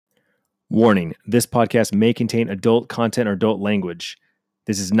Warning, this podcast may contain adult content or adult language.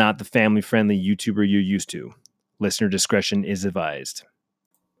 This is not the family-friendly YouTuber you're used to. Listener discretion is advised.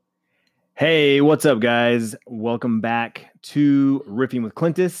 Hey, what's up, guys? Welcome back to Riffing with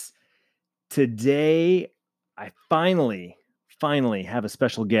Clintus. Today, I finally have a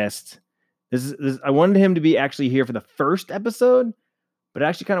special guest. I wanted him to be actually here for the first episode, but it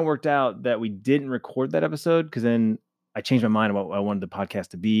actually kind of worked out that we didn't record that episode because then I changed my mind about what I wanted the podcast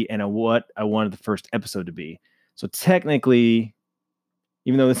to be and what I wanted the first episode to be. So technically,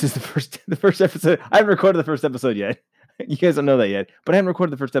 even though this is the first episode, I haven't recorded the first episode yet. You guys don't know that yet, but I haven't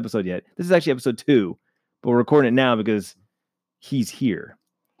recorded the first episode yet. This is actually episode 2, but we're recording it now because he's here,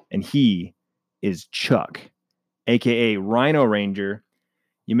 and he is Chuck, aka Rhino Ranger.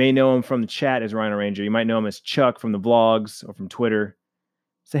 You may know him from the chat as Rhino Ranger. You might know him as Chuck from the vlogs or from Twitter.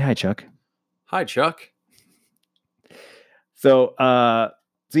 Say hi, Chuck. Hi, Chuck. So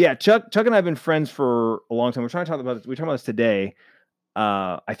yeah, Chuck and I have been friends for a long time. We're talking about this today.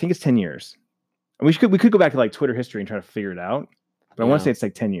 I think it's 10 years. And we could go back to like Twitter history and try to figure it out. But I want to say it's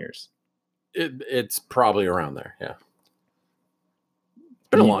like 10 years. It's probably around there. Yeah. It's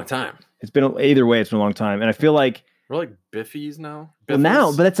been a long time. It's been either way. It's been a long time. And I feel like we're like Biffies now. Well,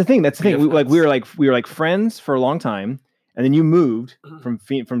 now, but that's the thing. We were like friends for a long time. And then you moved from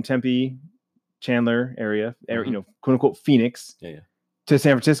Tempe, Chandler area, quote unquote Phoenix, to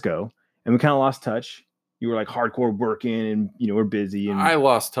San Francisco, and we kind of lost touch. You were like hardcore working, and we're busy. And I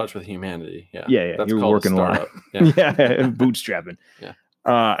lost touch with humanity. Yeah. You were working a lot. Yeah, bootstrapping. Yeah.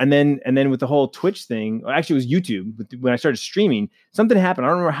 And then with the whole Twitch thing, actually it was YouTube. When I started streaming, something happened. I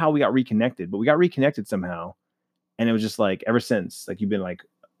don't remember how we got reconnected, but we got reconnected somehow, and it was just like ever since, like you've been like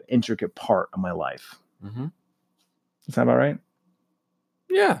an intricate part of my life. Mm-hmm. Is that about right?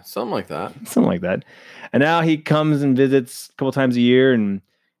 Yeah, something like that. Something like that. And now he comes and visits a couple times a year and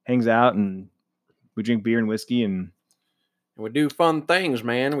hangs out, and we drink beer and whiskey, and we do fun things,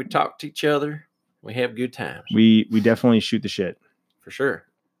 man. We talk to each other. We have good times. We definitely shoot the shit. For sure.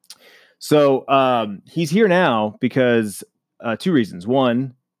 So he's here now because 2 reasons.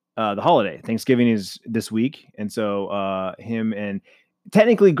 One, the holiday. Thanksgiving is this week. And so him and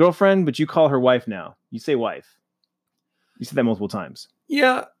technically girlfriend, but you call her wife now. You say wife. You said that multiple times.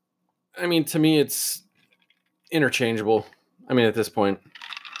 Yeah. I mean, to me, it's interchangeable. I mean, at this point,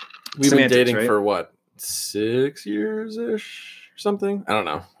 we've been dating for what, 6 years-ish or something? I don't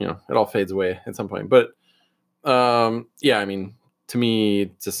know. It all fades away at some point. But yeah, I mean, to me,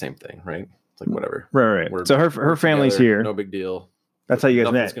 it's the same thing, right? It's like whatever. Right. So her family's together, here. No big deal. That's how you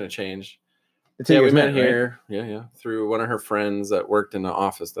guys met. Nothing's going to change. We met here. Right? Yeah. Through one of her friends that worked in the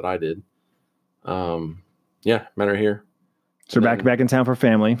office that I did. Yeah, met her here. So back in town for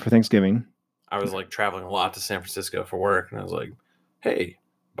family for Thanksgiving. I was like traveling a lot to San Francisco for work, and I was like, "Hey,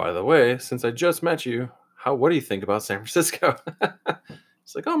 by the way, since I just met you, what do you think about San Francisco?"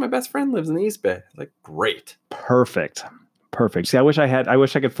 It's like, "Oh, my best friend lives in the East Bay." Like, great, perfect. See, I wish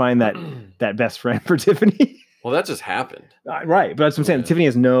I could find that best friend for Tiffany. Well, that just happened, right? But that's what I'm saying. Yeah. Tiffany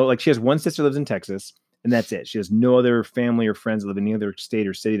has she has one sister lives in Texas. And that's it. She has no other family or friends that live in any other state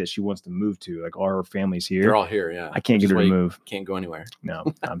or city that she wants to move to. Like all her family's here. They're all here, yeah. I can't get her to move. Can't go anywhere. No,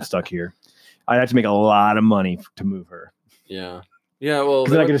 I'm stuck here. I'd have to make a lot of money to move her. Yeah. Yeah, well.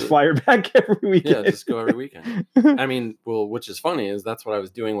 Because I can just fly her back every weekend. Yeah, just go every weekend. I mean, well, which is funny is that's what I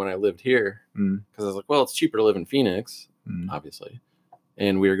was doing when I lived here. Because I was like, well, it's cheaper to live in Phoenix, obviously.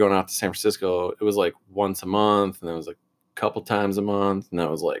 And we were going out to San Francisco. It was like once a month, and then it was like a couple times a month, and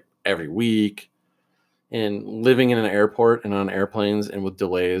that was like every week. And living in an airport and on airplanes and with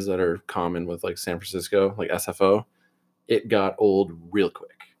delays that are common with like San Francisco, like SFO, it got old real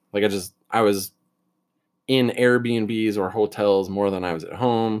quick. Like I was in Airbnbs or hotels more than I was at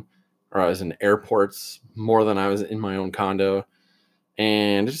home, or I was in airports more than I was in my own condo.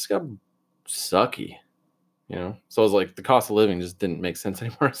 And it just got sucky, So I was like, the cost of living just didn't make sense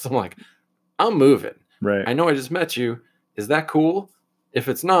anymore. So I'm like, I'm moving. Right. I know I just met you. Is that cool? If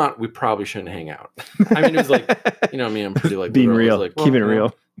it's not, we probably shouldn't hang out. I mean, it was like, me, I'm pretty like being real, like, keeping it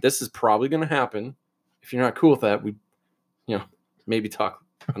real. This is probably going to happen. If you're not cool with that, we, maybe talk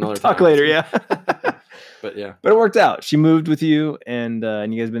another time. Talk later, yeah. But yeah. But it worked out. She moved with you, and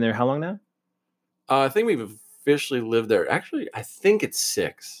you guys been there how long now? I think we've officially lived there. Actually, I think it's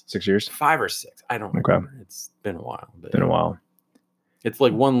 6. 6 years? 5 or 6. I don't remember. Okay. It's been a while. Been a while. It's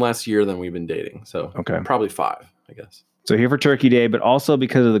like one less year than we've been dating. So probably 5, I guess. So here for Turkey Day, but also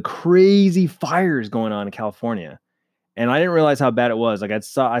because of the crazy fires going on in California. And I didn't realize how bad it was. Like I've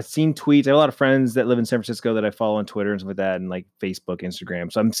seen tweets. I have a lot of friends that live in San Francisco that I follow on Twitter and stuff like that, and like Facebook,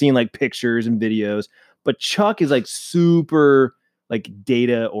 Instagram. So I'm seeing like pictures and videos. But Chuck is like super like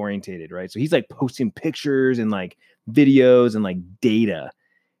data orientated, right? So he's like posting pictures and like videos and like data.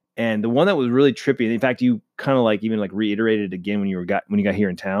 And the one that was really trippy, and in fact, you kind of like even like reiterated again when you got here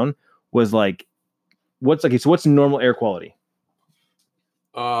in town, was like, what's normal air quality?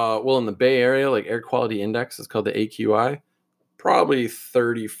 Well, in the Bay Area, like air quality index is called the AQI, probably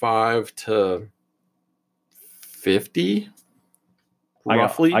 35 to 50,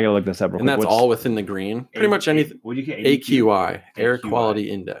 roughly. I gotta look this up real quick. And that's all within the green. Pretty much anything. What do you get? AQI, air quality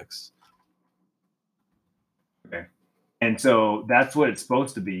index. Okay. And so that's what it's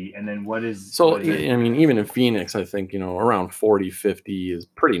supposed to be. And then what is... So, I mean, even in Phoenix, I think, around 40, 50 is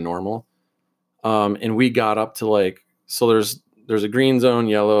pretty normal. And we got up to like, so there's a green zone,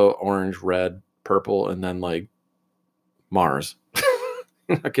 yellow, orange, red, purple, and then like Mars.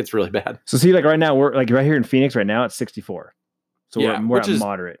 That gets really bad. So see, like right now, we're like right here in Phoenix right now, it's 64. So yeah, we're at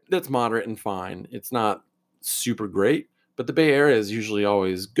moderate. That's moderate and fine. It's not super great, but the Bay Area is usually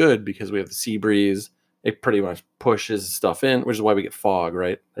always good because we have the sea breeze. It pretty much pushes stuff in, which is why we get fog,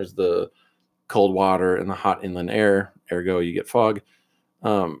 right? There's the cold water and the hot inland air, ergo you get fog.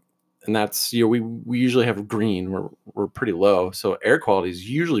 And that's, we usually have green. We're pretty low. So air quality is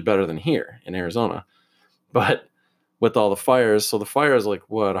usually better than here in Arizona. But with all the fires, so the fire is like,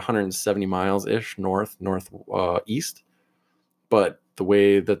 170 miles-ish northeast. But the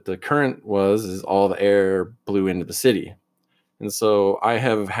way that the current was is all the air blew into the city. And so I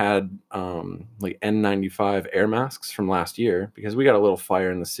have had like N95 air masks from last year because we got a little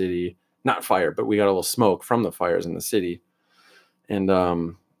fire in the city. Not fire, but we got a little smoke from the fires in the city. And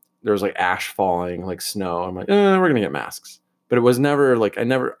there was like ash falling, like snow. I'm like, we're going to get masks. But it was never like,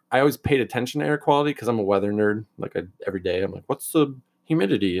 I always paid attention to air quality because I'm a weather nerd. Like every day I'm like, what's the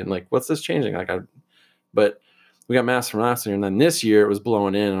humidity? And like, what's this changing? But we got masks from last year. And then this year it was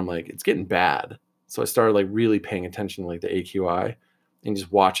blowing in and I'm like, it's getting bad. So I started like really paying attention to like the AQI and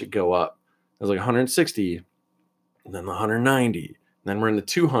just watch it go up. It was like 160 and then 190 and then we're in the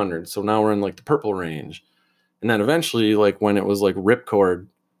 200. So now we're in like the purple range. And then eventually, like when it was like ripcord,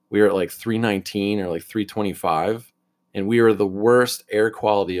 we were at like 319 or like 325. And we were the worst air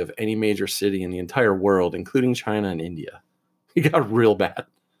quality of any major city in the entire world, including China and India. It got real bad. I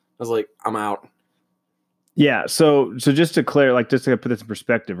was like, I'm out. Yeah. So just to clear, like just to put this in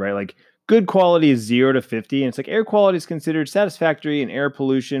perspective, right? Like good quality is 0 to 50. And it's like air quality is considered satisfactory and air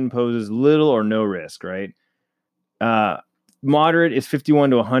pollution poses little or no risk, right? Moderate is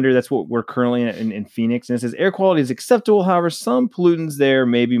 51 to 100. That's what we're currently in Phoenix. And it says air quality is acceptable. However, some pollutants there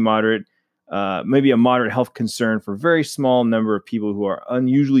may be moderate. Maybe a moderate health concern for a very small number of people who are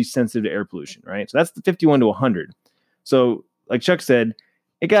unusually sensitive to air pollution, right? So that's the 51 to 100. So like Chuck said,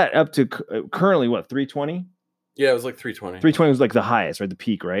 it got up to currently what, 320? Yeah, it was like 320. 320 was like the highest, right? The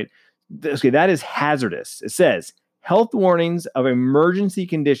peak, right? Okay, that is hazardous. It says health warnings of emergency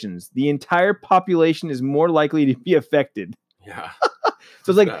conditions. The entire population is more likely to be affected. Yeah.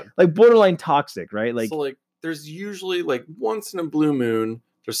 So it's like borderline toxic, right? Like, so like there's usually like once in a blue moon,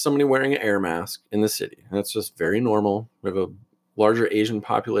 there's somebody wearing an air mask in the city. And that's just very normal. We have a larger Asian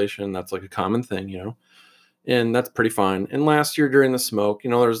population. That's like a common thing, and that's pretty fine. And last year during the smoke,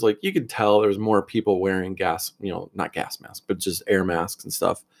 there's like, you could tell there's more people wearing gas, not gas masks, but just air masks and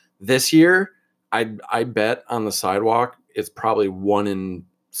stuff. This year, I bet on the sidewalk, it's probably 1 in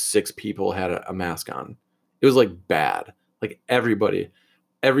 6 people had a mask on. It was like bad. Like every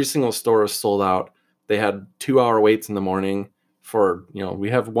single store was sold out. They had 2-hour waits in the morning for, we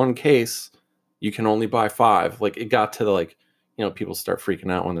have 1 case. You can only buy 5. Like it got to the, like, people start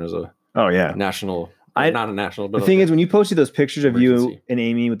freaking out when there's a national, not a national. But the thing is, when you posted those pictures of you and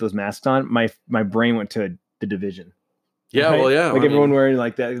Amy with those masks on, my brain went to The Division. Yeah, right? Well, yeah. Like everyone wearing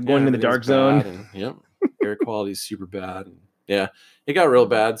like that, going in the dark zone. Yep. Air quality is super bad. And, yeah, it got real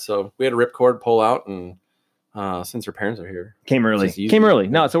bad. So we had a ripcord pull out, and since her parents are here, came early.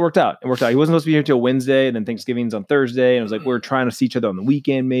 No, so it worked out. He wasn't supposed to be here till Wednesday, and then Thanksgiving's on Thursday, and it was like we're trying to see each other on the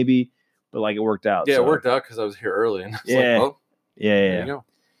weekend, maybe, but like it worked out. Yeah, so. It worked out because I was here early, and yeah, like, yeah. There you go.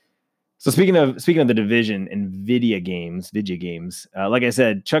 So speaking of The Division and video games, like I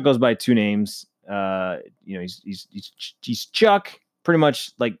said, Chuck goes by 2 names. He's Chuck pretty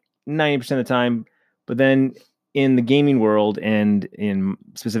much like 90% of the time, but then in the gaming world and in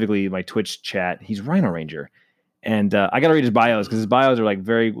specifically my Twitch chat, he's Rhino Ranger. And I got to read his bios because his bios are like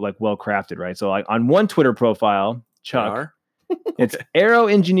very like well crafted, right? So like on one Twitter profile, Chuck, it's aero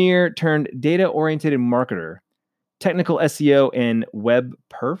engineer turned data oriented marketer, technical SEO and web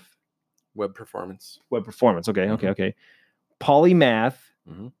performance. Okay. Polymath,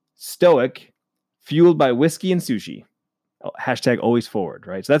 stoic, fueled by whiskey and sushi. # always forward,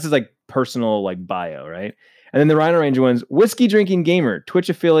 right? So that's his like personal like bio, right? And then the Rhino Ranger ones, whiskey drinking gamer, Twitch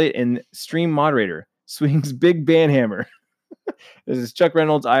affiliate, and stream moderator, swings big band hammer. This is Chuck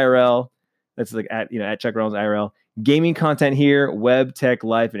Reynolds IRL. That's like at Chuck Reynolds IRL. Gaming content here, web, tech,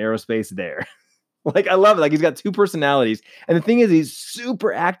 life, and aerospace there. Like, I love it. Like, he's got two personalities. And the thing is, he's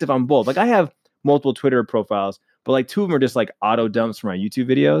super active on both. Like, I have multiple Twitter profiles, but like two of them are just like auto dumps for my YouTube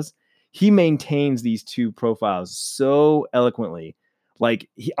videos. He maintains these two profiles so eloquently. Like,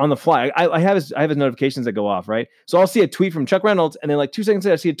 on the fly, I have his notifications that go off, right? So I'll see a tweet from Chuck Reynolds, and then like 2 seconds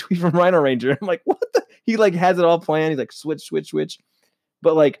later, I see a tweet from Rhino Ranger. I'm like, what the? He like has it all planned. He's like, switch.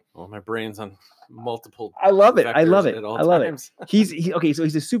 But like, my brain's on multiple. I love it. I love it. At all I love times. it. Okay. So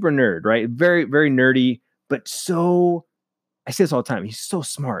he's a super nerd, right? Very, very nerdy, but so, I say this all the time. He's so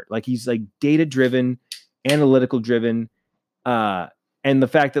smart. Like, he's like data driven, analytical driven. And the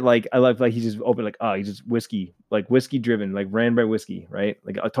fact that like, I love, like, he's just open, like, he's just whiskey driven, like ran by whiskey, right?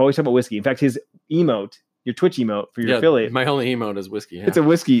 Like, I always talk about whiskey. In fact, his emote, your Twitch emote for your affiliate. My only emote is whiskey. Yeah. It's a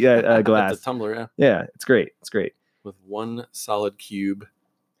whiskey glass. It's a tumbler. Yeah. Yeah. It's great. With one solid cube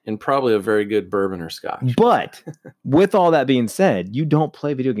and probably a very good bourbon or scotch. But with all that being said, you don't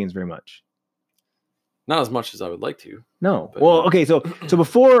play video games very much. Not as much as I would like to. No. Well, okay. So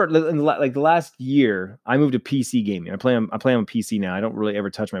before, like the last year, I moved to PC gaming. I play on PC now. I don't really ever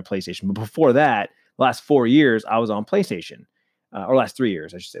touch my PlayStation. But before that, last 4 years, I was on PlayStation. Or last 3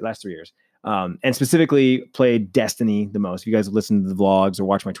 years, I should say. Last 3 years. And specifically played Destiny the most. If you guys have listened to the vlogs or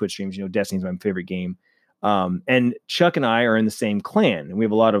watch my Twitch streams, you know Destiny's my favorite game. And Chuck and I are in the same clan, and we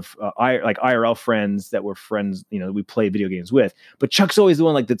have a lot of IRL friends that we're friends, that we play video games with. But Chuck's always the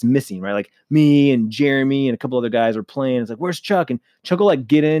one like that's missing, right? Like me and Jeremy and a couple other guys are playing. It's like, where's Chuck? And Chuck will like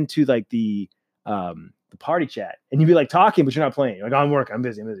get into like the party chat, and you'd be like talking, but you're not playing. You're like, I'm working, I'm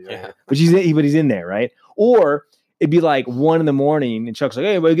busy. Right? Yeah. But he's in there, right? Or it'd be like 1 a.m, and Chuck's like,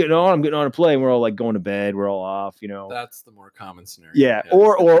 hey, everybody getting on? I'm getting on to play. And we're all like going to bed. We're all off, That's the more common scenario. Yeah.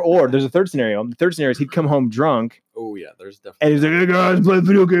 Or there's a third scenario. The third scenario is he'd come home drunk. Oh yeah, there's definitely. And he's like, hey guys, play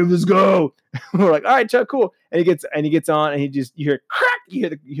video games, let's go. We're like, all right, Chuck, cool. And he gets on, and you hear crack.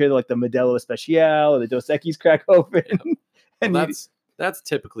 You hear like the Modelo Especial or the Dos Equis crack open. Yep. And well, that's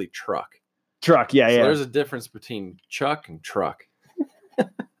typically truck. Yeah. There's a difference between Chuck and truck.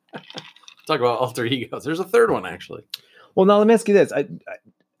 Talk about alter egos. There's a third one actually. Well, now let me ask you this.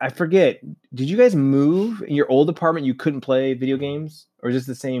 I forget. Did you guys move in your old apartment? You couldn't play video games, or is this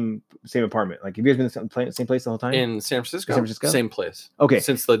the same apartment? Like, have you guys been in the same place the whole time? In San Francisco. Same place. Okay.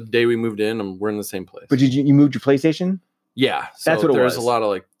 Since the day we moved in, we're in the same place. But did you moved your PlayStation? Yeah. So that's what it was. There's a lot of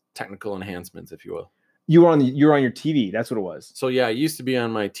like technical enhancements, if you will. You were on your TV. That's what it was. So yeah, I used to be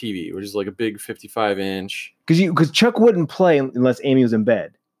on my TV, which is like a big 55-inch. Because Chuck wouldn't play unless Amy was in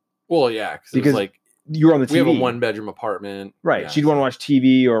bed. Well, yeah, because it was like you were on the TV. We have a 1-bedroom apartment, right? Yeah. She'd want to watch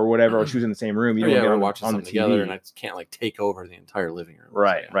TV or whatever, or she was in the same room. You we're watching something together, and I can't like take over the entire living room.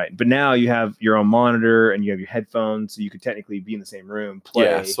 Right, so, right. But now you have your own monitor and you have your headphones, so you could technically be in the same room, play.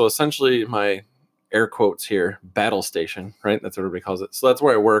 Yeah. So essentially, my air quotes here, battle station, right? That's what everybody calls it. So that's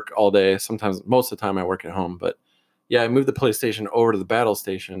where I work all day. Sometimes, most of the time, I work at home. But yeah, I moved the PlayStation over to the battle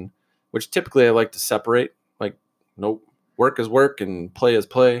station, which typically I like to separate. Like, nope, work is work and play is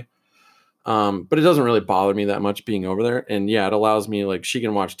play. But it doesn't really bother me that much being over there. And yeah, it allows me, like, she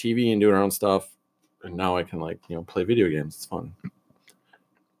can watch TV and do her own stuff. And now I can, like, play video games. It's fun.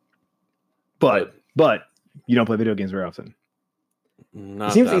 But you don't play video games very often.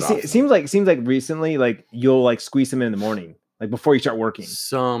 Not it seems like recently, like, you'll like squeeze them in the morning, like before you start working.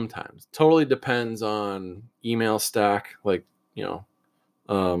 Sometimes. Totally depends on email stack, like,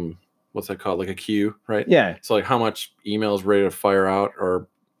 what's that called? Like a queue, right? Yeah. So like how much email is ready to fire out or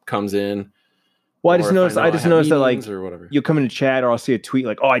comes in. Well, I just noticed that like or whatever. You'll come into chat or I'll see a tweet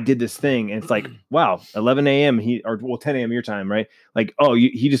like, oh, I did this thing. And it's like, wow, 11 a.m. 10 a.m. your time, right? Like, oh,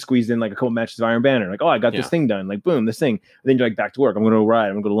 he just squeezed in like a couple matches of Iron Banner. Like, oh, I got this thing done. Like, boom, this thing. And then you're like back to work. I'm going to go ride.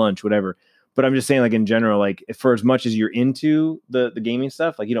 I'm going to go to lunch, whatever. But I'm just saying, like, in general, like, for as much as you're into the gaming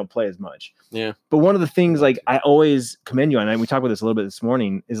stuff, like, you don't play as much. Yeah. But one of the things, like, I always commend you on, and we talked about this a little bit this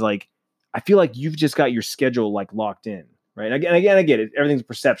morning, is like, I feel like you've just got your schedule like locked in, right? Again, I get it. Everything's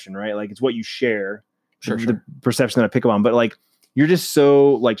perception, right? Like, it's what you share. Sure. The perception that I pick up on, but like you're just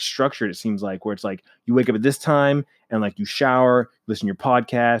so like structured. It seems like where it's like you wake up at this time and like you shower, listen to your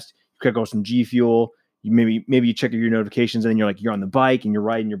podcast, you could go some G Fuel. You maybe you check your notifications and then you're on the bike and you're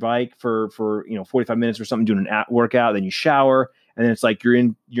riding your bike for 45 minutes or something, doing an workout. Then you shower and then it's like you're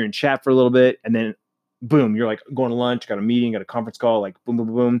in chat for a little bit and then boom, you're like going to lunch, got a meeting, got a conference call, like boom, boom,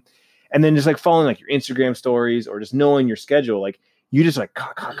 boom, boom, and then just like following like your Instagram stories or just knowing your schedule, like. You just like,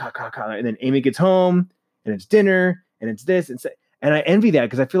 and then Amy gets home and it's dinner and it's this. And I envy that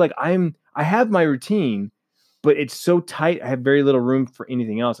because I feel like I have my routine, but it's so tight. I have very little room for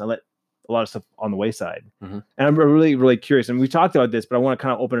anything else. I let a lot of stuff on the wayside. Mm-hmm. And I'm really, really curious. And we talked about this, but I want to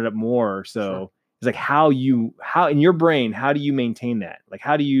kind of open it up more. So Sure. it's like how in your brain, how do you maintain that? Like,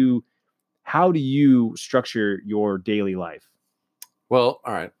 how do you structure your daily life? Well,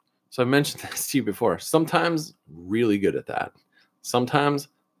 all right. So I mentioned this to you before. Sometimes really good at that. Sometimes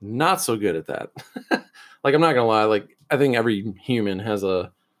not so good at that. Like, I'm not gonna lie. Like, I think every human has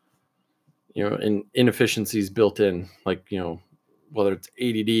inefficiencies built in. Like, whether it's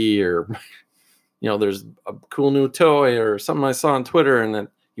ADD or, there's a cool new toy or something I saw on Twitter and then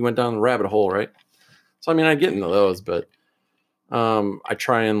you went down the rabbit hole, right? So, I mean, I get into those, but I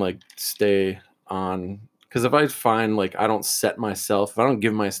try and like stay on, because if I find like I don't set myself, if I don't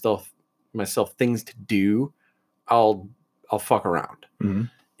give myself things to do, I'll fuck around. Mm-hmm.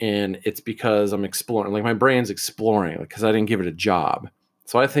 And it's because I'm exploring, like my brain's exploring, because I didn't give it a job.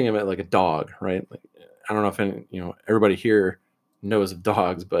 So I think of it like a dog, right? Like, I don't know if everybody here knows of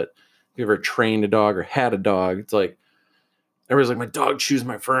dogs, but if you ever trained a dog or had a dog, it's like everybody's like, my dog chews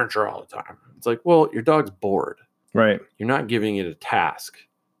my furniture all the time. It's like, well, your dog's bored. Right. You're not giving it a task.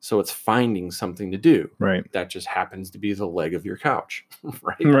 So it's finding something to do. Right. That just happens to be the leg of your couch.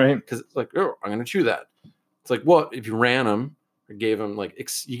 Right. Right. Because it's like, oh, I'm going to chew that. It's like, well, if you ran them or gave them, like,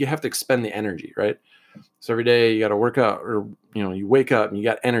 you have to expend the energy, right? So every day you got to work out, or, you wake up and you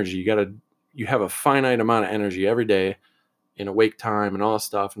got energy. You have a finite amount of energy every day in awake time and all that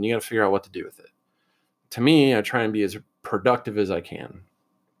stuff. And you got to figure out what to do with it. To me, I try and be as productive as I can.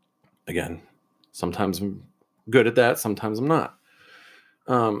 Again, sometimes I'm good at that. Sometimes I'm not.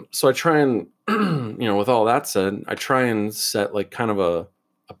 So I try and, with all that said, I try and set like kind of a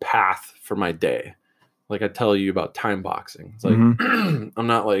path for my day. Like I tell you about time boxing. It's like, I'm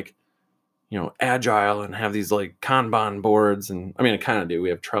not like, agile and have these like Kanban boards. And I mean, I kind of do. We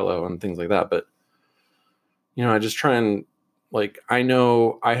have Trello and things like that. But, I just try and like, I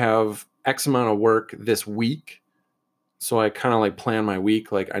know I have X amount of work this week. So I kind of like plan my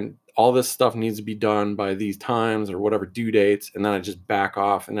week. Like all this stuff needs to be done by these times or whatever due dates. And then I just back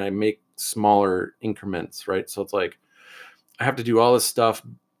off and I make smaller increments, right? So it's like, I have to do all this stuff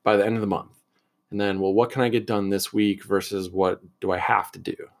by the end of the month. And then, well, what can I get done this week versus what do I have to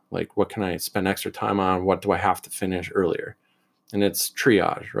do? Like, what can I spend extra time on? What do I have to finish earlier? And it's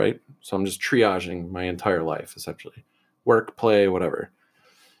triage, right? So I'm just triaging my entire life, essentially. Work, play, whatever.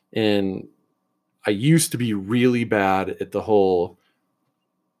 And I used to be really bad at the whole,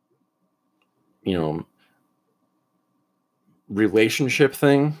 relationship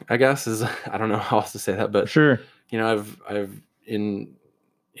thing, I guess, is, I don't know how else to say that, but sure. I've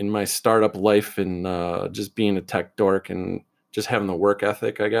in my startup life and just being a tech dork and just having the work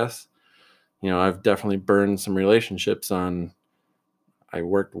ethic, I guess, I've definitely burned some relationships on, I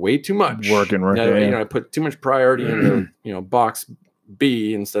worked way too much. Working. I put too much priority into, box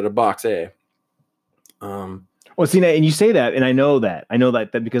B instead of box A. Well, see, and you say that, and I know that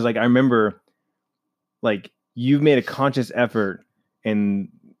because like, I remember like you've made a conscious effort in,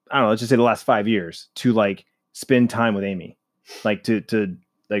 I don't know, let's just say the last 5 years to like spend time with Amy, like to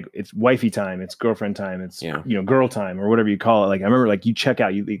like it's wifey time, it's girlfriend time, it's, girl time or whatever you call it. Like, I remember like you check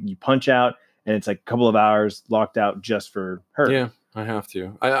out, you punch out and it's like a couple of hours locked out just for her. Yeah, I have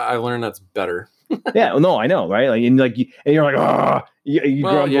to. I learned that's better. Yeah. Well, no, I know. Right. Like, and like, and you're like, oh, you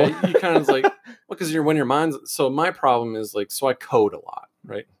kind of like, because when your mind's, so my problem is like, so I code a lot,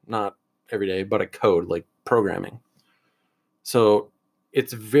 right? Not every day, but I code like programming. So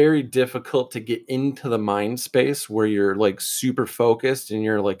it's very difficult to get into the mind space where you're like super focused and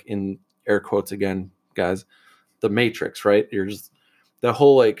you're like, in air quotes again, guys, the matrix, right? You're just the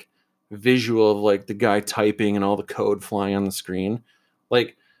whole like visual of like the guy typing and all the code flying on the screen.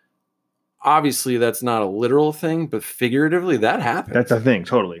 Like, obviously that's not a literal thing, but figuratively that happens. That's a thing.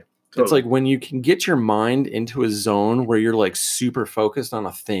 Totally. It's like when you can get your mind into a zone where you're like super focused on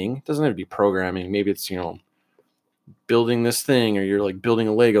a thing. It doesn't have to be programming. Maybe it's, building this thing, or you're like building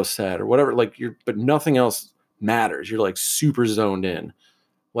a Lego set or whatever, like but nothing else matters. You're like super zoned in.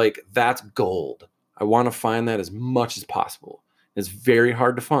 Like, that's gold. I want to find that as much as possible. It's very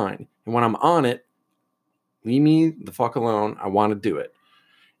hard to find. And when I'm on it, leave me the fuck alone. I want to do it.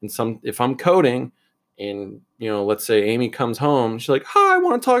 And if I'm coding and, let's say Amy comes home, she's like, hi, I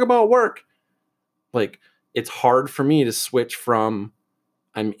want to talk about work. Like, it's hard for me to switch from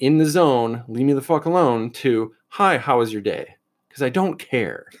I'm in the zone, leave me the fuck alone, to hi, how was your day? Because I don't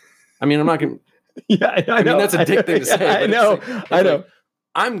care. I mean, I'm not going to. Yeah, I know. Mean, that's a dick thing to say. I know. I know. Like,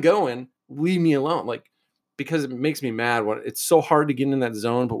 I'm going, leave me alone. Like, because it makes me mad when it's so hard to get in that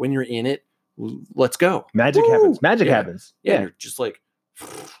zone, but when you're in it, let's go. Magic happens. Magic happens. Yeah. You're just like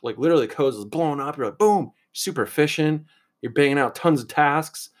literally the code is blowing up. You're like, boom. super efficient. You're banging out tons of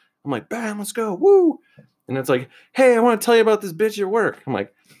tasks. I'm like, bam, let's go. Woo. And it's like, hey, I want to tell you about this bitch at work. I'm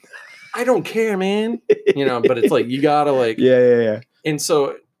like, I don't care, man. But it's like, you got to like, yeah. And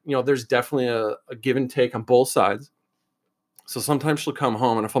so, there's definitely a give and take on both sides. So sometimes she'll come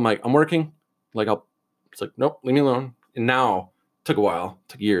home and if I'm like, I'm working, like it's like, nope, leave me alone. And now it took a while,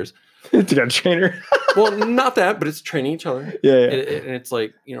 took years. You got a trainer? Well, not that, but it's training each other. Yeah. And it's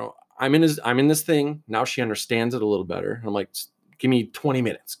like, I'm in this thing. Now she understands it a little better. I'm like, give me 20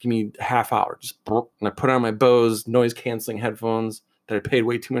 minutes, give me a half hour. And I put on my Bose noise canceling headphones that I paid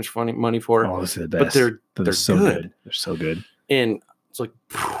way too much money for. Oh, those are the best. But they're so good. They're so good. And it's like,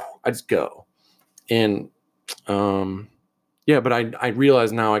 I just go. And, but I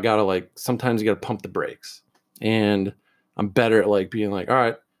realize now I gotta like, sometimes you gotta pump the brakes, and I'm better at like being like, all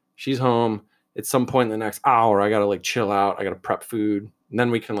right, she's home. At some point in the next hour, I gotta like chill out. I gotta prep food. And then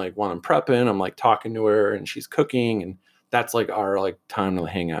we can like, while I'm prepping, I'm like talking to her and she's cooking, and that's like our like time to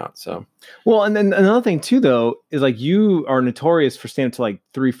hang out. So, well, and then another thing too, though, is like you are notorious for staying up to like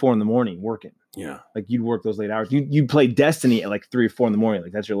 3-4 in the morning working. Yeah. Like you'd work those late hours. You play Destiny at like 3 or 4 in the morning.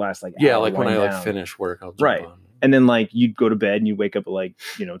 Like that's your last like yeah. hour Like when I down. like finish work, I'll jump right. on. And then like you'd go to bed and you wake up at like,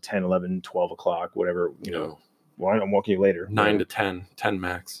 10, 11, 12 o'clock, whatever, well, I'm walking you later. 9 to 10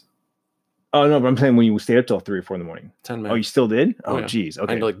 max. Oh no, but I'm saying when you stayed up till 3 or 4 in the morning. 10 max. Oh, you still did? Oh, yeah. Geez.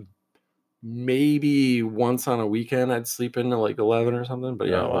 Okay. I'd like maybe once on a weekend I'd sleep into like 11 or something, but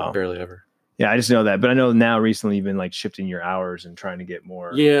yeah, like barely ever. Yeah, I just know that. But I know now recently you've been like shifting your hours and trying to get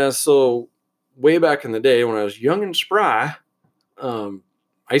more. Yeah, so way back in the day when I was young and spry, I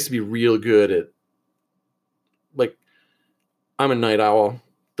used to be real good at like, I'm a night owl.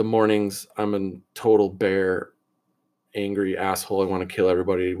 The mornings, I'm a total bear, angry asshole. I want to kill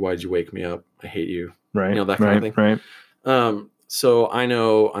everybody. Why'd you wake me up? I hate you. Right. That kind of thing. Right. So I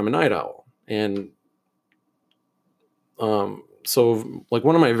know I'm a night owl. And so like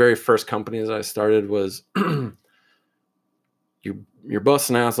one of my very first companies I started was you're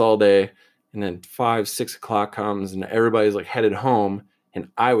busting ass all day, and then 5-6 o'clock comes and everybody's like headed home, and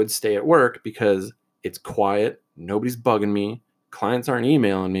I would stay at work because it's quiet, nobody's bugging me, clients aren't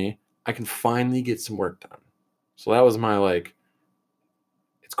emailing me, I can finally get some work done. So that was my like,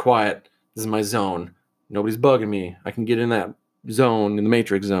 it's quiet, this is my zone, nobody's bugging me, I can get in that zone, in the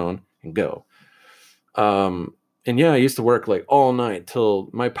matrix zone, and go. And yeah, I used to work like all night till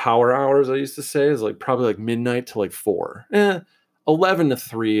my power hours, I used to say, is like probably like midnight to like 4. 11 to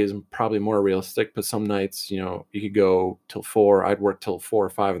 3 is probably more realistic, but some nights, you could go till 4. I'd work till 4 or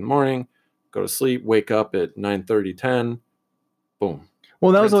 5 in the morning, go to sleep, wake up at 9:30, 10, boom.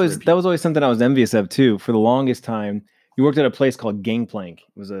 Well, that was always something I was envious of too. For the longest time, you worked at a place called Gangplank.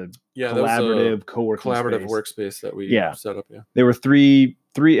 It was a collaborative co-working workspace that we set up. Yeah, there were three.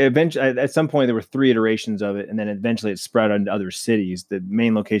 Eventually, at some point, there were 3 iterations of it, and then eventually it spread into other cities. The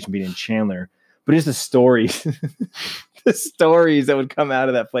main location being in Chandler. But just the stories, the stories that would come out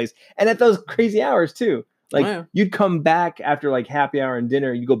of that place, and at those crazy hours too. Like you'd come back after like happy hour and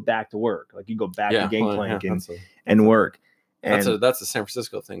dinner, you go back to work. Like you go back to Gangplank and work. And that's a San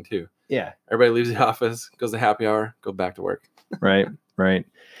Francisco thing too. Yeah, everybody leaves the office, goes to happy hour, go back to work. Right.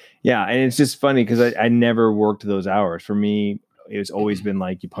 Yeah, and it's just funny because I never worked those hours. For me, it's always been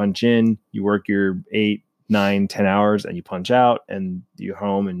like you punch in, you work your 8, 9, 10 hours, and you punch out, and you're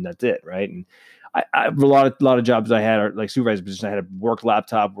home, and that's it, right? And I a lot of jobs I had are like supervisor position. I had a work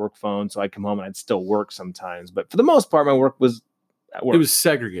laptop, work phone, so I'd come home and I'd still work sometimes. But for the most part, my work was at work. It was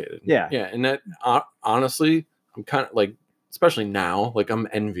segregated. Yeah, and that honestly, I'm kind of like, especially now, like I'm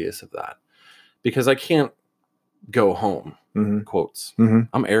envious of that because I can't go home. Mm-hmm. Quotes. Mm-hmm.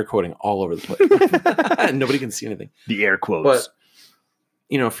 I'm air quoting all over the place. And nobody can see anything. The air quotes.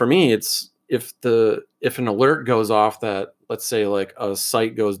 But for me, it's if an alert goes off that, let's say like a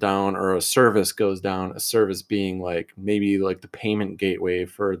site goes down or a service goes down, a service being like maybe like the payment gateway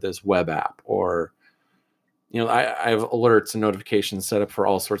for this web app, or I have alerts and notifications set up for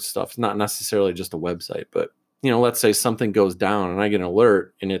all sorts of stuff. It's not necessarily just a website, but let's say something goes down and I get an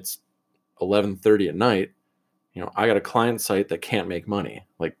alert and it's 11:30 at night. I got a client site that can't make money.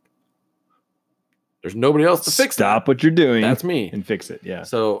 Like, there's nobody else to fix that. Stop what you're doing. That's me. And fix it. Yeah.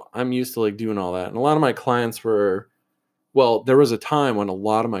 So I'm used to like doing all that. And a lot of my clients there was a time when a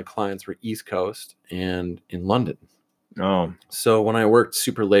lot of my clients were East Coast and in London. Oh. So when I worked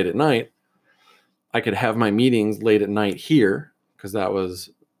super late at night, I could have my meetings late at night here because that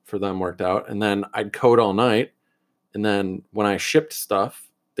was for them worked out. And then I'd code all night. And then when I shipped stuff,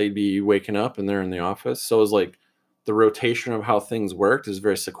 they'd be waking up and they're in the office. So it was like the rotation of how things worked is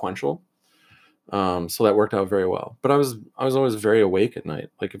very sequential. So that worked out very well. But I was always very awake at night.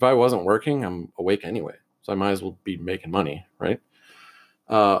 Like if I wasn't working, I'm awake anyway. so I might as well be making money, right?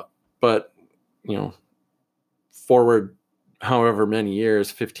 But forward however many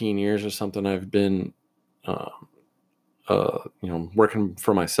years, 15 years or something, I've been working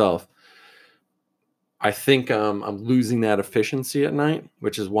for myself. I think I'm losing that efficiency at night,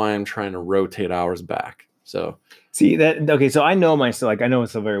 which is why I'm trying to rotate hours back. So see that. Okay. So I know myself, like I know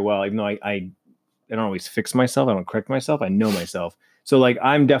myself very well, even though I don't always fix myself. I don't correct myself. I know myself. So like,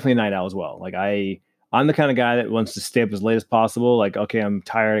 I'm definitely a night owl as well. Like I'm the kind of guy that wants to stay up as late as possible. Like, okay, I'm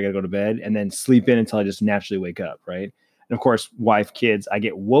tired. I got to go to bed and then sleep in until I just naturally wake up. Right. And of course, wife, kids, I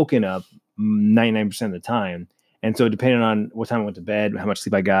get woken up 99% of the time. And so depending on what time I went to bed, how much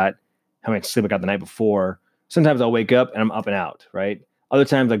sleep I got, how much sleep I got the night before, sometimes I'll wake up and I'm up and out. Right. Other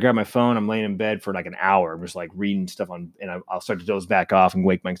times I grab my phone, I'm laying in bed for like an hour, just like reading stuff and I'll start to doze back off and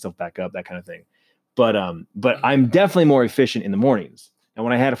wake myself back up, that kind of thing. But I'm definitely more efficient in the mornings. And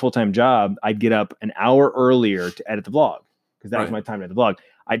when I had a full-time job, I'd get up an hour earlier to edit the vlog because that was my time to edit the vlog.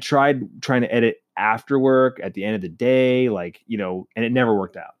 I tried trying to edit after work at the end of the day, like, and it never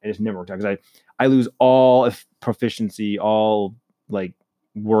worked out. It just never worked out because I lose all proficiency, all like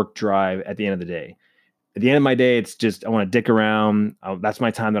work drive at the end of the day. At the end of my day, it's just I want to dick around. That's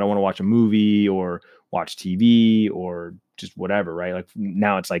my time that I want to watch a movie or watch TV or just whatever, right? Like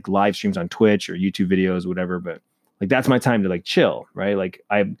now it's like live streams on Twitch or YouTube videos, whatever. But like that's my time to like chill, right? Like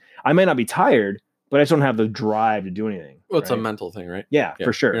I might not be tired, but I just don't have the drive to do anything. Well, it's a mental thing, right? Yeah,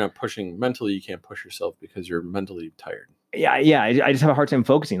 for sure. You're not pushing mentally. You can't push yourself because you're mentally tired. Yeah. I just have a hard time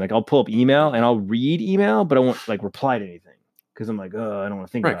focusing. Like I'll pull up email and I'll read email, but I won't like reply to anything because I'm like, oh, I don't want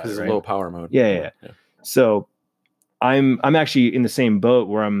to think about it. Right, because it's low power mode. Yeah. So I'm actually in the same boat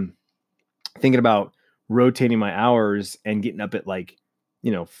where I'm thinking about rotating my hours and getting up at like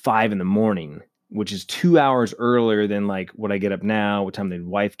 5 a.m, which is 2 hours earlier than like what I get up now, what time the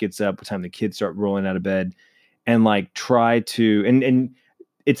wife gets up, what time the kids start rolling out of bed, and like try to and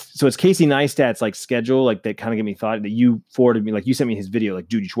it's Casey Neistat's like schedule, like that kind of get me thought that you forwarded me, like you sent me his video, like,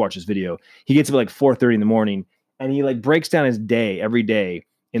 dude, you should watch this video. He gets up at like 4:30 a.m. and he like breaks down his day every day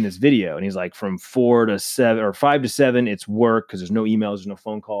in this video. And he's like from 4 to 7 or 5 to 7, it's work because there's no emails, there's no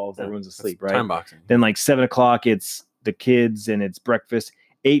phone calls, everyone's asleep, right? Time boxing. Then like 7 o'clock, it's the kids and it's breakfast.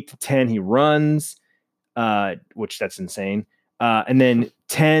 8 to 10, he runs, which that's insane. And then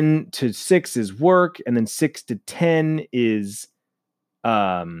 10 to 6 is work. And then 6 to 10 is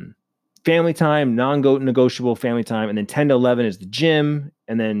family time, non-negotiable family time. And then 10 to 11 is the gym.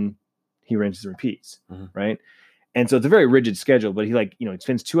 And then he rinses and repeats, right? And so it's a very rigid schedule, but he like, he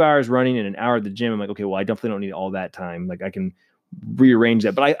spends 2 hours running and an hour at the gym. I'm like, okay, well, I definitely don't need all that time. Like I can rearrange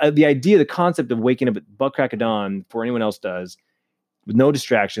that. But the idea, the concept of waking up at butt crack of dawn before anyone else does, with no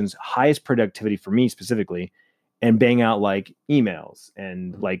distractions, highest productivity for me specifically, and bang out like emails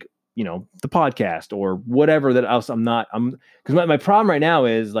and like, the podcast or whatever that else because my problem right now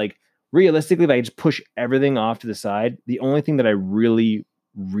is like, realistically, if I just push everything off to the side, the only thing that I really,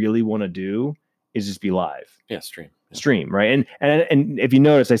 really want to do is just be live. Yeah, stream, right? And if you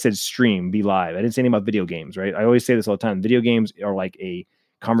notice, I said stream, be live. I didn't say anything about video games, right? I always say this all the time. Video games are like a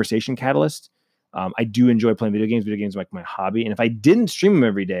conversation catalyst. I do enjoy playing video games. Video games are like my hobby. And if I didn't stream them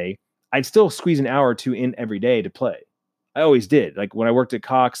every day, I'd still squeeze an hour or two in every day to play. I always did. Like when I worked at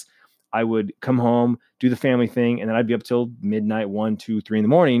Cox, I would come home, do the family thing, and then I'd be up till midnight, 1, 2, 3 in the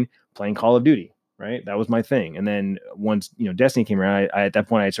morning playing Call of Duty, right? That was my thing. And then once, Destiny came around, I at that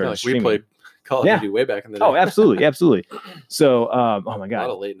point, I started streaming. We played Call of Duty way back in the day. Oh, absolutely. So, oh my God. A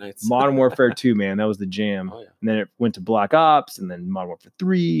lot of late nights. Modern Warfare 2, man, that was the jam. Oh, yeah. And then it went to Black Ops and then Modern Warfare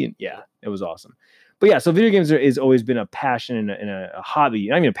 3. And yeah, it was awesome. But yeah, so video games has always been a passion and a hobby.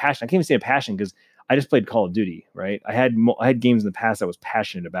 Not even a passion. I can't even say a passion because I just played Call of Duty, right? I had games in the past I was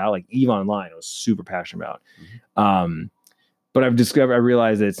passionate about, like EVE Online. I was super passionate about. But I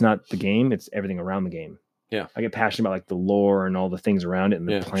realized that it's not the game; it's everything around the game. Yeah, I get passionate about like the lore and all the things around it and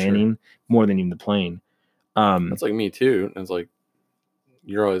the planning more than even the playing. That's like me too. And it's like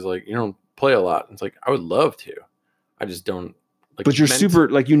you're always like you don't play a lot. It's like I would love to, I just don't. Like, but you're super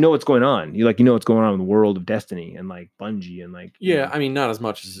like what's going on. You know what's going on in the world of Destiny and like Bungie and like I mean not as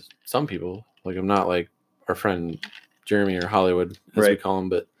much as some people. Like I'm not like our friend Jeremy or Hollywood as we call him,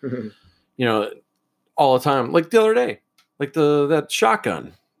 but all the time. Like the other day, like that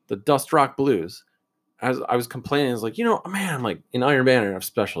shotgun, the Dust Rock Blues. As I was complaining, it's like man, I'm like in Iron Banner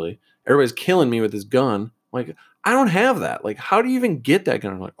especially, everybody's killing me with this gun. Like I don't have that. Like how do you even get that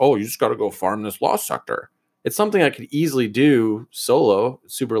gun? I'm like, oh, you just got to go farm this lost sector. It's something I could easily do solo,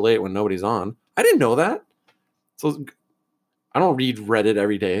 super late when nobody's on. I didn't know that. So I don't read Reddit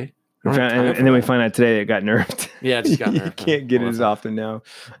every day. And then we find out today it got nerfed. Yeah, it just got nerfed. You can't get it as often now.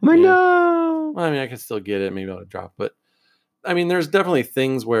 I'm like, no. know. Well, I mean, I can still get it. Maybe I'll drop, but I mean, there's definitely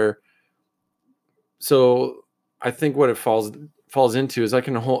things where. So I think what it falls into is you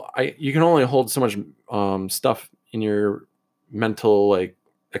can only hold so much stuff in your mental like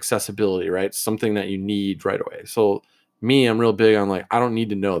accessibility, right? Something that you need right away. So me, I'm real big on like I don't need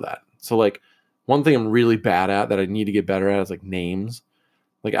to know that. So like one thing I'm really bad at that I need to get better at is like names.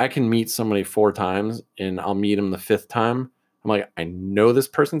 Like I can meet somebody 4 times and I'll meet them the 5th time. I'm like, I know this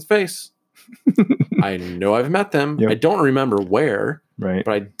person's face. I know I've met them. Yep. I don't remember where, right?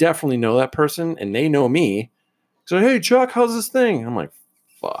 But I definitely know that person and they know me. So, hey, Chuck, how's this thing? I'm like,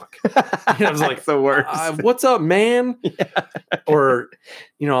 fuck. I was like, the worst. What's up, man? Yeah. Or,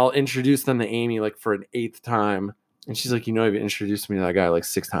 I'll introduce them to Amy like for an 8th time. And she's like, you've introduced me to that guy like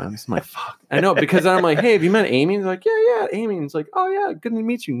 6 times. I'm like, fuck. I know, because I'm like, hey, have you met Amy? And they're like, yeah, Amy. And it's like, oh, yeah, good to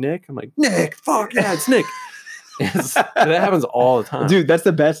meet you, Nick. I'm like, Nick, fuck, yeah, it's Nick. That happens all the time. Dude, that's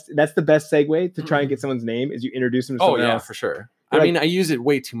the best segue to try and get someone name is you introduce them to someone else. For sure. I mean, I use it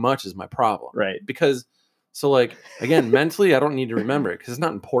way too much is my problem. Right. Because, so like, again, mentally, I don't need to remember it because it's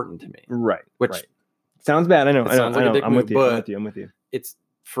not important to me. Right. Which sounds bad. I know. Sounds like a dick move, but I'm with you. It's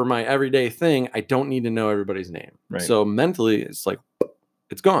for my everyday thing. I don't need to know everybody's name. Right. So mentally, it's like,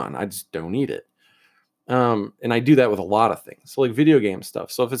 it's gone. I just don't need it. And I do that with a lot of things. So like video game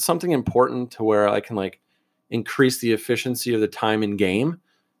stuff. So if it's something important to where I can like increase the efficiency of the time in game,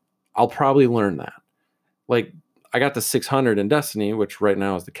 I'll probably learn that. Like I got the 600 in Destiny, which right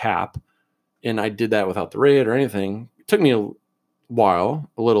now is the cap. And I did that without the raid or anything. It took me a while,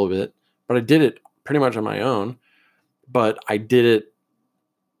 a little bit, but I did it pretty much on my own. But I did it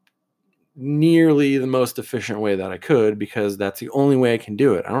nearly the most efficient way that I could because that's the only way I can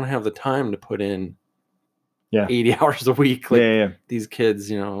do it. I don't have the time to put in 80 hours a week. Like these kids,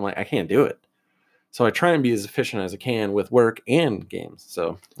 I'm like, I can't do it. So I try and be as efficient as I can with work and games.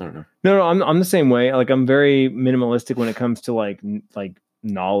 So I don't know. No, I'm the same way. Like I'm very minimalistic when it comes to like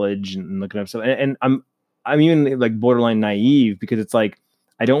knowledge and looking up stuff. And I'm even like borderline naive because it's like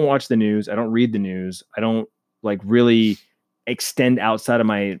I don't watch the news. I don't read the news. I don't like really extend outside of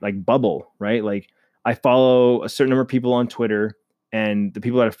my like bubble, right? Like I follow a certain number of people on Twitter, and the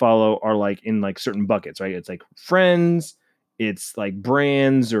people that I follow are like in like certain buckets, right? It's like friends. It's like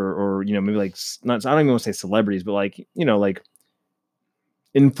brands or maybe like not, I don't even want to say celebrities, but like, like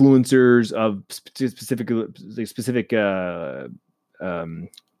influencers of specific verticals,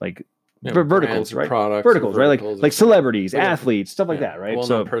 right? Verticals, right? Like celebrities, athletes, stuff like that, right?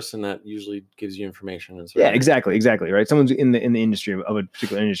 So a person that usually gives you information. And exactly. Right. Someone's in the industry of a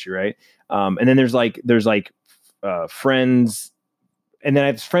particular industry. Right. And then there's friends, and then I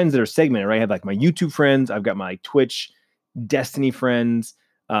have friends that are segmented, right? I have like my YouTube friends. I've got my Twitch Destiny friends.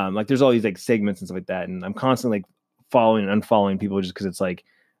 Like there's all these like segments and stuff like that. And I'm constantly like following and unfollowing people just because it's like,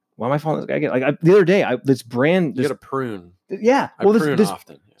 why am I following this guy again? Like the other day, this brand. You got to prune. Yeah. Well, this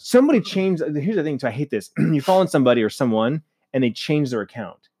often. Yeah. Somebody changed. Here's the thing. So I hate this. You're following somebody or someone and they change their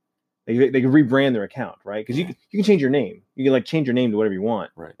account. They can rebrand their account, right? Because you can change your name. You can like change your name to whatever you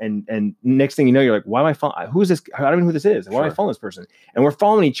want. Right. And next thing you know, you're like, why am I following? Who is this? I don't even know who this is. Why am I following this person? And we're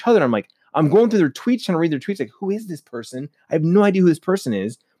following each other. And I'm like, I'm going through their tweets, trying to read their tweets. Like, who is this person? I have no idea who this person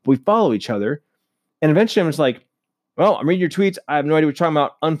is, but we follow each other. And eventually I'm just like, well, I'm reading your tweets. I have no idea what you're talking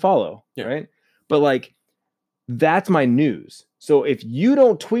about. Unfollow. Yeah. Right. But like, that's my news. So if you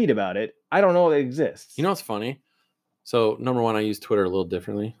don't tweet about it, I don't know it exists. You know what's funny? So number one, I use Twitter a little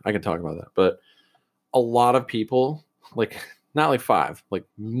differently. I can talk about that. But a lot of people, like not like 5, like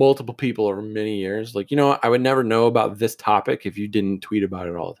multiple people over many years, like, I would never know about this topic if you didn't tweet about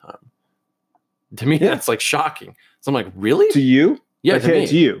it all the time. To me, that's like shocking. So I'm like, really? To you? Yeah, like, to me.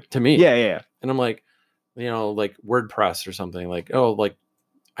 To you. To me. Yeah. And I'm like, like WordPress or something like, oh, like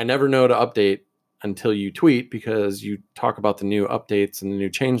I never know to update until you tweet because you talk about the new updates and the new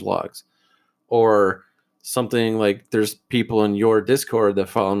change logs. Or something like there's people in your Discord that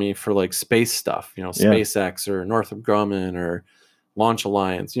follow me for like space stuff, SpaceX or Northrop Grumman or Launch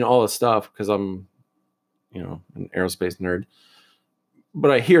Alliance, all this stuff because I'm, an aerospace nerd.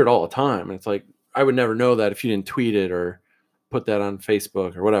 But I hear it all the time. And it's like, I would never know that if you didn't tweet it or put that on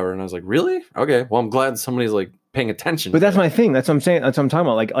Facebook or whatever. And I was like, really? Okay. Well, I'm glad somebody's like paying attention. But that's my thing. That's what I'm saying. That's what I'm talking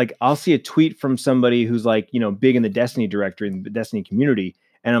about. Like I'll see a tweet from somebody who's like, big in the Destiny directory, in the Destiny community.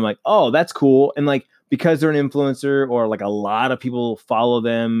 And I'm like, oh, that's cool. And like, because they're an influencer or like a lot of people follow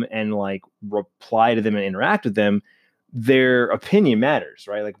them and like reply to them and interact with them, their opinion matters,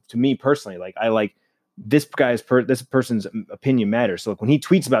 right? Like to me personally, like I like this person's opinion matters. So like when he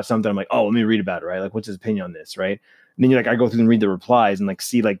tweets about something, I'm like, oh, let me read about it, right? Like what's his opinion on this, right? And then I go through and read the replies and like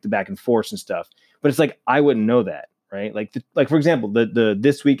see like the back and forth and stuff. But it's like I wouldn't know that, right? Like for example, the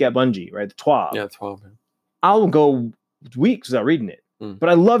This Week at Bungie, right? The 12. Yeah, 12. I'll go weeks without reading it. But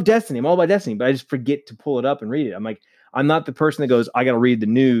I love Destiny. I'm all about Destiny, but I just forget to pull it up and read it. I'm like, I'm not the person that goes, I got to read the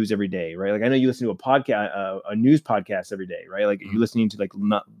news every day, right? Like I know you listen to a podcast, a news podcast every day, right? Like you're listening to like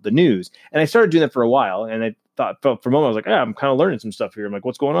not the news. And I started doing that for a while, and I thought for a moment I was like, I'm kind of learning some stuff here. I'm like,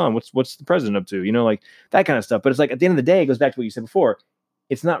 what's going on? What's the president up to? You know, like that kind of stuff. But it's like at the end of the day, it goes back to what you said before.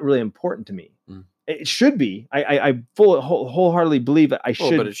 It's not really important to me. It should be. I wholeheartedly believe that I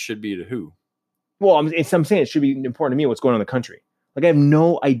should. But it should be to who? Well, I'm saying it should be important to me what's going on in the country. Like I have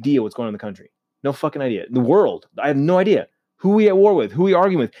no idea what's going on in the country. No fucking idea. The world. I have no idea who we at war with, who we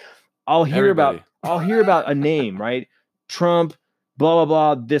arguing with. I'll hear about a name, right? Trump, blah,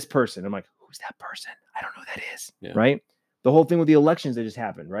 blah, blah, this person. I'm like, who's that person? I don't know who that is. Yeah. Right? The whole thing with the elections that just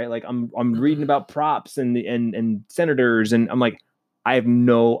happened, right? Like I'm reading about props and senators, and I'm like, I have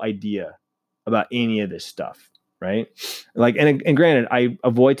no idea about any of this stuff. Right. Like, and granted, I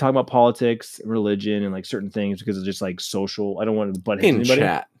avoid talking about politics, religion, and like certain things because it's just like social. I don't want to butt heads in anybody.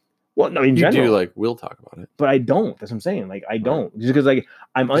 Chat. Well, no, in general, do like we'll talk about it, but I don't. That's what I'm saying. Like, I don't just because like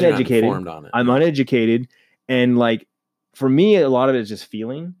I'm uneducated. I'm uneducated, and like for me, a lot of it is just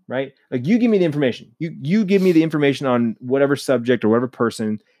feeling. Right. Like you give me the information. You give me the information on whatever subject or whatever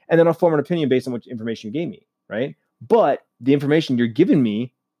person, and then I'll form an opinion based on what information you gave me. Right. But the information you're giving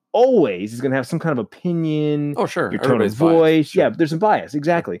me always is going to have some kind of opinion. Oh, sure. Your tone of voice. Sure. Yeah, there's some bias.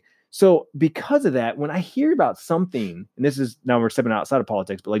 Exactly. So because of that, when I hear about something, and this is now we're stepping outside of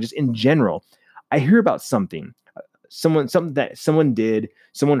politics, but like just in general, I hear about something that someone did,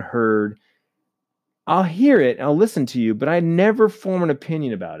 someone heard. I'll hear it, I'll listen to you, but I never form an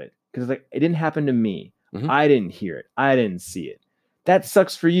opinion about it because like it didn't happen to me. I didn't hear it. I didn't see it. That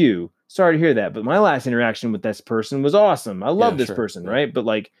sucks for you. Sorry to hear that, but my last interaction with this person was awesome. I love this person, right? But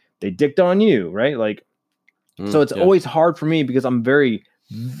like they dicked on you, right? Like, so it's always hard for me because I'm very,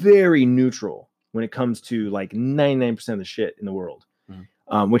 very neutral when it comes to like 99% of the shit in the world,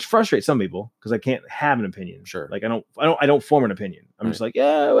 which frustrates some people because I can't have an opinion. Sure, like I don't form an opinion. I'm just like,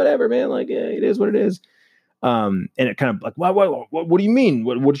 yeah, whatever, man. Like, yeah, it is what it is. And it kind of like, what do you mean?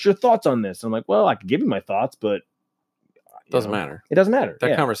 What's your thoughts on this? And I'm like, well, I can give you my thoughts, but doesn't matter. It doesn't matter.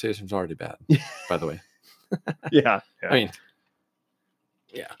 That conversation's already bad, by the way. Yeah. I mean,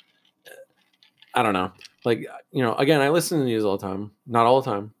 yeah. I don't know. Like, you know, again, I listen to the news all the time. Not all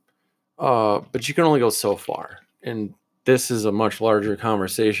the time. But you can only go so far. And this is a much larger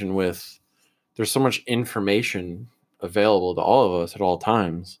conversation with there's so much information available to all of us at all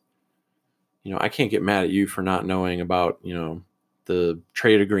times. You know, I can't get mad at you for not knowing about, you know, the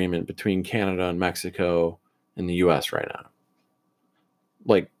trade agreement between Canada and Mexico and the US right now.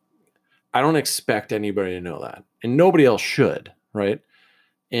 Like, I don't expect anybody to know that. And nobody else should, right?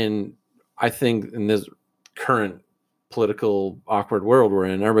 And I think in this current political awkward world we're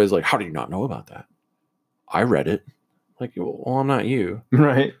in, everybody's like, how do you not know about that? I read it. Like, well, I'm not you.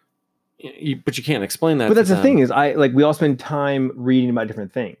 Right. But you can't explain that. But that's the thing is we all spend time reading about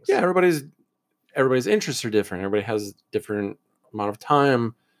different things. Yeah, everybody's interests are different. Everybody has different amount of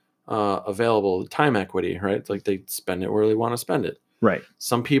time available, time equity, right? It's like they spend it where they want to spend it. Right.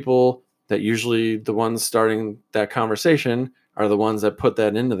 Some people that usually the ones starting that conversation are the ones that put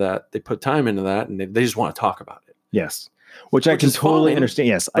that into that. They put time into that and they just want to talk about it. Which I can totally understand.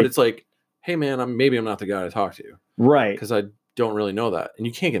 Yes. But it's like, hey man, maybe I'm not the guy to talk to. Right. Because I don't really know that. And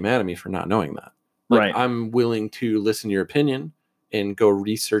you can't get mad at me for not knowing that. Like, right. I'm willing to listen to your opinion and go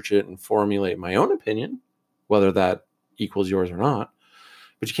research it and formulate my own opinion, whether that equals yours or not.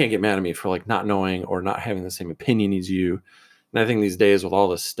 But you can't get mad at me for like not knowing or not having the same opinion as you. And I think these days with all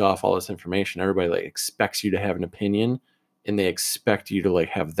this stuff, all this information, everybody like expects you to have an opinion and they expect you to like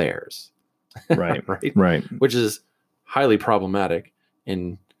have theirs. Right. Right. Which is highly problematic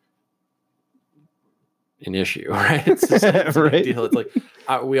in an issue, right? It's just it's a big deal. It's like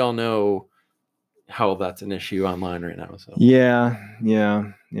we all know how that's an issue online right now. So yeah.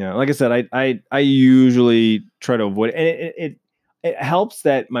 Like I said, I usually try to avoid it. And it helps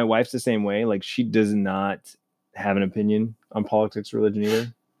that my wife's the same way. Like she does not have an opinion on politics, religion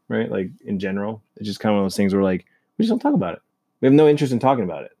either, right? Like in general, it's just kind of one of those things where like we just don't talk about it. We have no interest in talking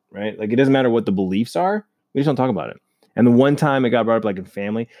about it, right? Like it doesn't matter what the beliefs are, we just don't talk about it. And the one time it got brought up like in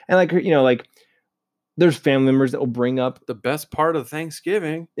family, and like you know, like there's family members that will bring up the best part of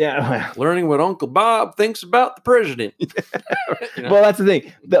Thanksgiving. Yeah, learning what Uncle Bob thinks about the president. You know? Well, that's the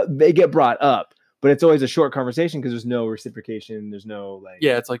thing. They get brought up, but it's always a short conversation because there's no reciprocation. There's no like.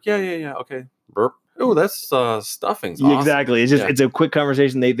 Yeah, it's like yeah, okay. Burp. Oh, that's stuffing. Awesome. Exactly. It's just it's a quick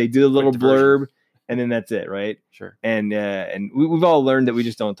conversation. They do a little blurb, and then that's it, right? Sure. And we've all learned that we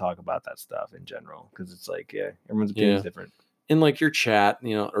just don't talk about that stuff in general because it's like, everyone's opinion is different. In like your chat,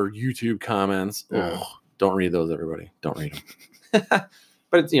 or YouTube comments, don't read those, everybody. Don't read them.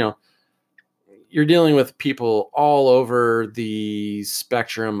 But it's, you're dealing with people all over the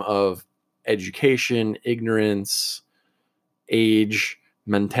spectrum of education, ignorance, age,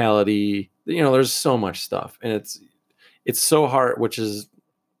 mentality. There's so much stuff, and it's so hard, which is,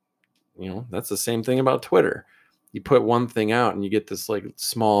 that's the same thing about Twitter. You put one thing out and you get this like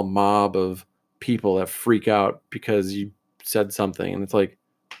small mob of people that freak out because you said something, and it's like,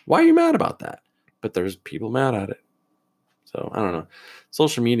 why are you mad about that? But there's people mad at it. So I don't know.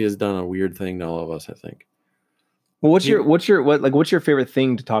 Social media has done a weird thing to all of us, I think. Well, what's your favorite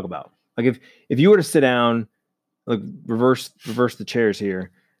thing to talk about? Like if you were to sit down, like reverse the chairs here,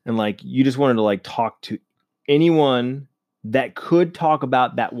 and like you just wanted to like talk to anyone that could talk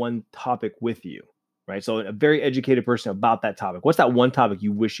about that one topic with you, right? So a very educated person about that topic. What's that one topic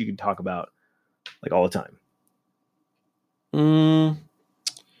you wish you could talk about like all the time?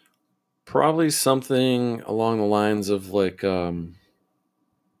 Probably something along the lines of like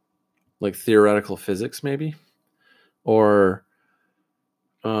theoretical physics, maybe, or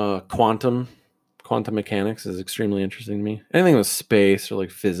quantum mechanics is extremely interesting to me. Anything with space or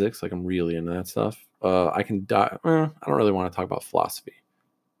like physics, like I'm really into that stuff. I don't really want to talk about philosophy.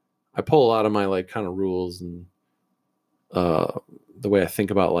 I pull a lot of my like kind of rules and the way I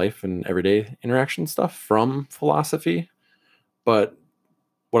think about life and everyday interaction stuff from philosophy. But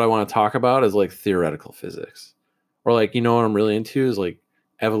what I want to talk about is like theoretical physics, or like, what I'm really into is like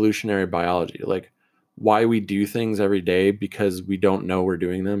evolutionary biology, like why we do things every day because we don't know we're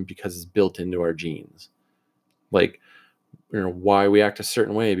doing them because it's built into our genes. Like, why we act a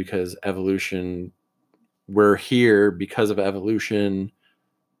certain way because evolution, we're here because of evolution,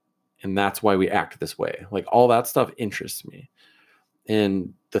 and that's why we act this way. Like all that stuff interests me.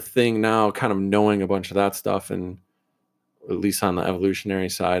 And the thing now, kind of knowing a bunch of that stuff, and at least on the evolutionary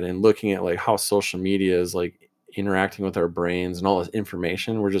side, and looking at like how social media is like interacting with our brains and all this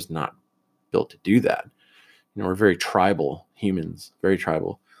information, we're just not built to do that. We're very tribal humans, very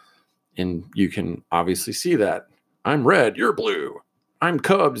tribal. And you can obviously see that. I'm red, you're blue. I'm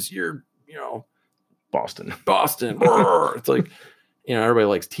Cubs, you're, Boston. It's like, everybody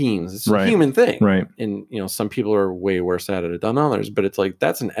likes teams. It's a human thing. Right. And, some people are way worse at it than others, but it's like,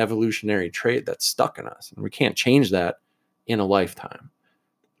 that's an evolutionary trait that's stuck in us. And we can't change that in a lifetime,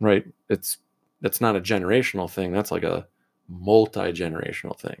 right? That's not a generational thing. That's like a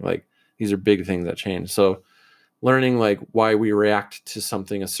multi-generational thing. Like these are big things that change. So learning like why we react to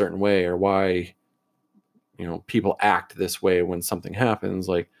something a certain way, or why, people act this way when something happens,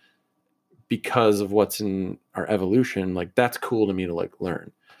 like because of what's in our evolution, like that's cool to me to like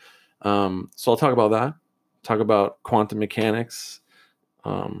learn. So I'll talk about that, talk about quantum mechanics,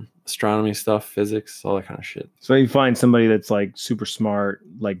 astronomy stuff, physics, all that kind of shit. So you find somebody that's like super smart,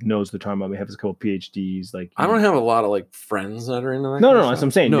 like knows the time about, we have a couple PhDs. Like I don't have a lot of like friends that are into that. No, that's what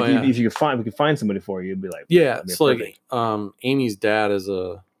I'm saying. No, if you could we could find somebody for you, it'd be like, so perfect. Like Amy's dad is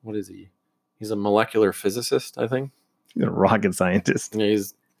what is he? He's a molecular physicist, I think. He's a rocket scientist. Yeah,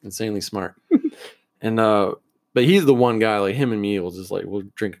 he's insanely smart. And but he's the one guy, like him and me will just like, we'll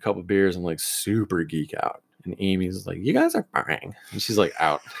drink a couple beers and like super geek out. And Amy's like, you guys are fine. And she's like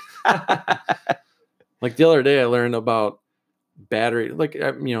out. Like the other day I learned about battery, like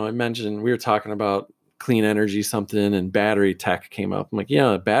I mentioned, we were talking about clean energy something, and battery tech came up. I'm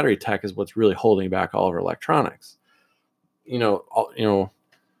like, battery tech is what's really holding back all of our electronics.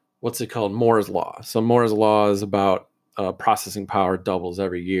 What's it called? Moore's law. So Moore's law is about processing power doubles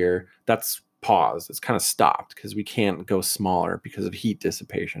every year. That's paused. It's kind of stopped because we can't go smaller because of heat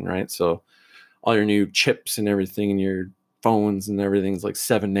dissipation, right? So all your new chips and everything in your phones and everything's like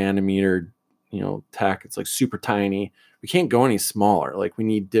 7 nanometer, tech. It's like super tiny. We can't go any smaller. Like we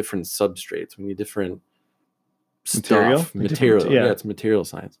need different substrates. We need different material. Yeah, it's material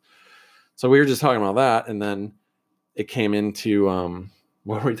science. So we were just talking about that, and then it came into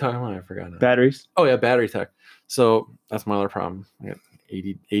what were we talking about? I forgot now. Batteries. Oh yeah, battery tech. So that's my other problem. I got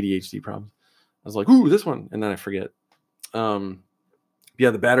ADHD problems. I was like, ooh, this one, and then I forget. The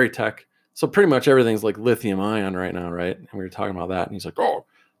battery tech. So pretty much everything's like lithium ion right now, right? And we were talking about that, and he's like, oh,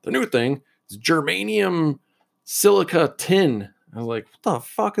 the new thing is germanium silica tin. I was like, what the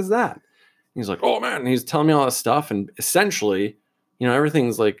fuck is that? And he's like, oh man, and he's telling me all this stuff, and essentially,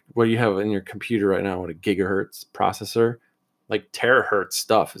 everything's like what you have in your computer right now, what a gigahertz processor, like terahertz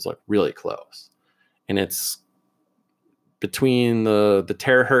stuff is like really close. And it's between the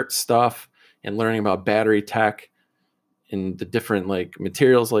terahertz stuff and learning about battery tech and the different like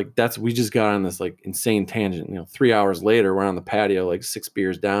materials, like we just got on this like insane tangent. 3 hours later, we're on the patio, like 6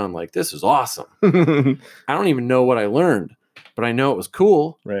 beers down. Like, this is awesome. I don't even know what I learned, but I know it was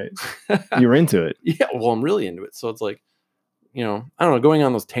cool. Right. You're into it. Yeah. Well, I'm really into it. So it's like, I don't know, going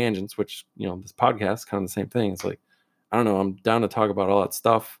on those tangents, which, this podcast is kind of the same thing. It's like, I don't know, I'm down to talk about all that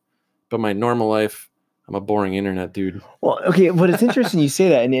stuff, but my normal life, I'm a boring internet dude. Well, okay, but it's interesting you say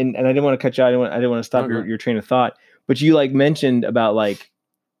that, and I didn't want to cut you out. I didn't want to stop your train of thought. But you like mentioned about like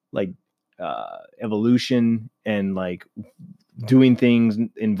evolution and like doing things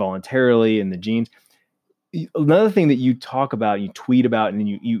involuntarily and the genes. Another thing that you talk about, you tweet about, and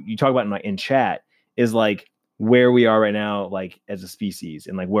you talk about in chat is like where we are right now, like as a species,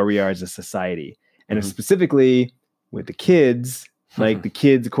 and like where we are as a society, and specifically with the kids. Like the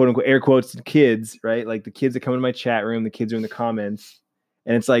kids, quote unquote, air quotes, kids, right? Like the kids that come into my chat room, the kids are in the comments.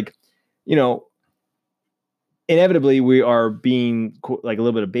 And it's like, inevitably we are being like a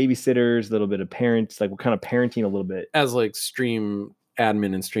little bit of babysitters, a little bit of parents, like we're kind of parenting a little bit. As like stream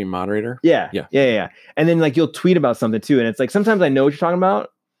admin and stream moderator. Yeah. And then like you'll tweet about something too. And it's like, sometimes I know what you're talking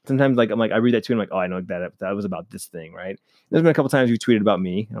about. Sometimes like, I'm like, I read that too. And I'm like, oh, I know that was about this thing. Right. There's been a couple times you tweeted about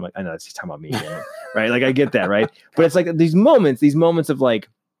me. And I'm like, I know he's talking about me. Right. Like I get that. Right. But it's like these moments of like,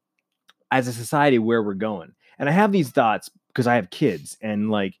 as a society, where we're going. And I have these thoughts because I have kids,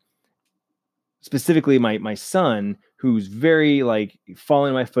 and like specifically my son, who's very like following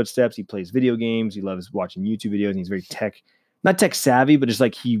in my footsteps. He plays video games. He loves watching YouTube videos, and he's very not tech savvy, but just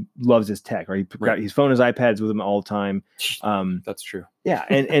like he loves his tech, right? His phone, his iPads with him all the time. That's true. Yeah.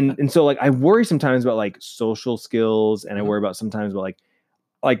 And so like, I worry sometimes about like social skills, and I worry about sometimes about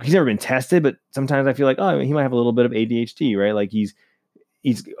like he's never been tested, but sometimes I feel like, oh, he might have a little bit of ADHD, right? Like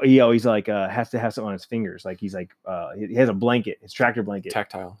he always like has to have something on his fingers. Like he's like he has a blanket, his tractor blanket,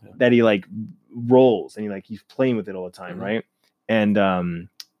 tactile, that he like rolls, and he's playing with it all the time, right? And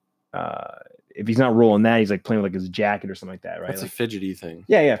if he's not rolling that, he's like playing with like his jacket or something like that, right? That's like, a fidgety thing.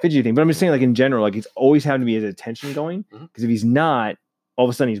 Yeah, fidgety thing. But I'm just saying, like in general, like he's always having to be his attention going, because if he's not, all of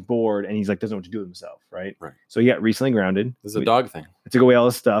a sudden he's bored and he's like doesn't know what to do with himself, right? Right. So he got recently grounded. This is a dog thing. Took away all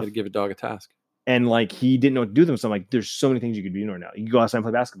his stuff. You gotta give a dog a task. And like he didn't know what to do with them. So I'm like, there's so many things you could be doing right now. You can go outside and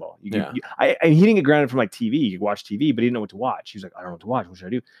play basketball. He didn't get grounded from like TV. He could watch TV, but he didn't know what to watch. He was like, I don't know what to watch. What should I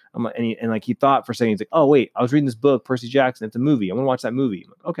do? I'm like, and he thought for a second, he's like, oh wait, I was reading this book, Percy Jackson. It's a movie. I'm gonna watch that movie.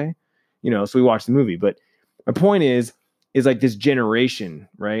 I'm like, okay, so we watched the movie. But my point is like this generation,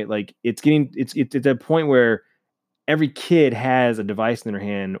 right? Like it's at a point where every kid has a device in their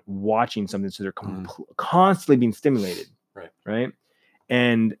hand watching something, so they're constantly being stimulated, right?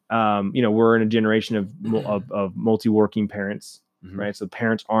 And we're in a generation of multi-working parents, right? So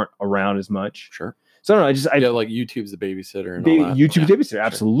parents aren't around as much. Sure. So I don't know. Like YouTube's the babysitter and all that. YouTube's the babysitter,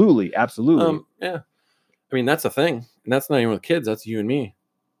 absolutely. Yeah. I mean, that's a thing, and that's not even with kids. That's you and me.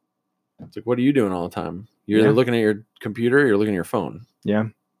 It's like, what are you doing all the time? You're either looking at your computer, or you're looking at your phone. Yeah.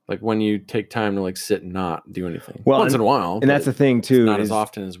 Like when you take time to like sit and not do anything. Well, once in a while. And that's the thing too. Not as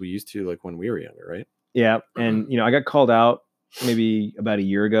often as we used to, like when we were younger, right? Yeah. And I got called out maybe about a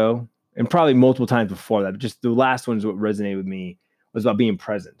year ago, and probably multiple times before that. But just the last one is what resonated with me, was about being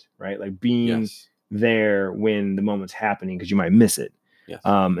present, right? Like being there when the moment's happening, because you might miss it. Yes.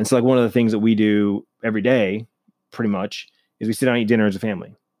 And so like one of the things that we do every day, pretty much, is we sit down and eat dinner as a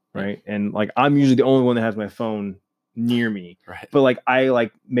family, right? And like I'm usually the only one that has my phone near me, right? But like I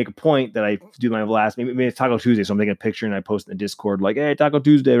like make a point that I do my last, maybe it's Taco Tuesday, so I'm taking a picture and I post in the Discord like, hey, Taco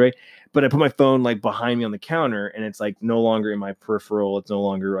Tuesday, right? But I put my phone like behind me on the counter, and it's like no longer in my peripheral, it's no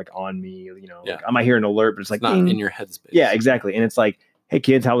longer like on me, like, I might hear an alert, but it's like not in your headspace. Yeah, exactly. And it's like, hey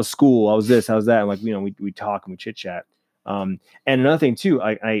kids, how was school? How was this? How was that? And like, we talk and we chit chat. And another thing too,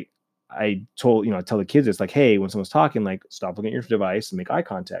 I told, I tell the kids, it's like, hey, when someone's talking, like stop looking at your device and make eye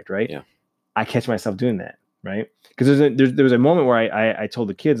contact, right? Yeah. I catch myself doing that, right? Because there was a moment where I told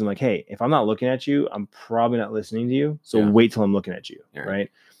the kids, I'm like, hey, if I'm not looking at you, I'm probably not listening to you. So wait till I'm looking at you,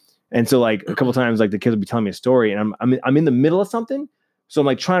 right? And so like a couple times, like the kids will be telling me a story, and I'm in the middle of something. So I'm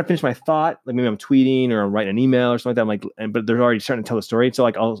like trying to finish my thought, like maybe I'm tweeting or I'm writing an email or something like that. I'm like, but they're already starting to tell the story. So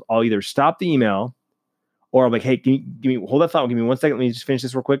like I'll either stop the email, or I'm like, hey, can you give me hold that thought? Give me 1 second. Let me just finish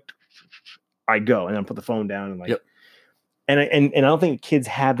this real quick. I go, and then put the phone down and like, and I don't think kids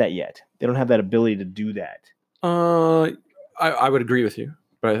have that yet. They don't have that ability to do that. I would agree with you,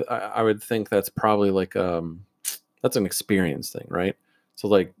 but I would think that's probably like that's an experience thing, right? So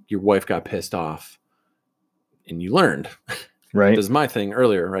like your wife got pissed off, and you learned, right? This is my thing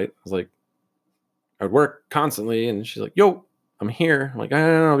earlier, right? I was like, I would work constantly, and she's like, "Yo, I'm here." I'm like,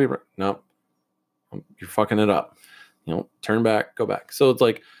 I'll be right. No, you're fucking it up. Turn back, go back. So it's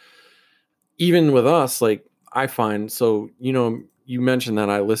like, even with us, like I find, so, you mentioned that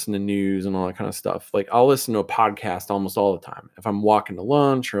I listen to news and all that kind of stuff. Like I'll listen to a podcast almost all the time. If I'm walking to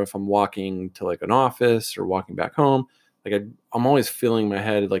lunch or if I'm walking to like an office or walking back home, like I'm always filling my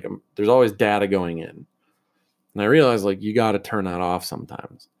head. Like there's always data going in. And I realize like you got to turn that off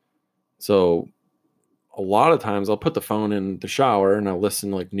sometimes. So a lot of times I'll put the phone in the shower and I'll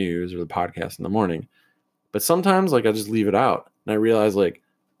listen to like news or the podcast in the morning. But sometimes like I just leave it out. And I realize like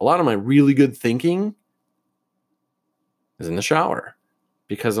a lot of my really good thinking is in the shower,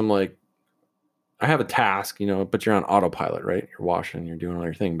 because I'm like, I have a task, but you're on autopilot, right? You're washing, you're doing all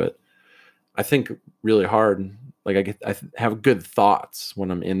your thing. But I think really hard. Like I have good thoughts when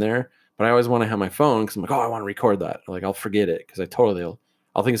I'm in there, but I always want to have my phone because I'm like, oh, I want to record that. Like I'll forget it because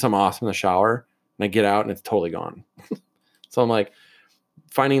I'll think of something awesome in the shower and I get out and it's totally gone. So I'm like,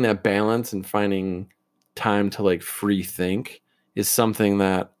 finding that balance and finding time to like free think is something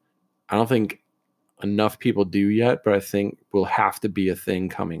that I don't think enough people do yet, but I think will have to be a thing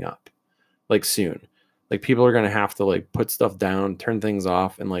coming up like soon. Like people are going to have to like put stuff down, turn things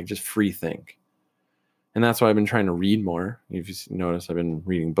off, and like just free think. And that's why I've been trying to read more. If you notice, I've been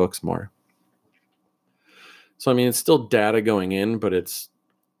reading books more. So, I mean, it's still data going in, but it's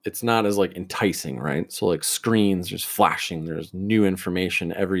not as like enticing, right? So like screens just flashing, there's new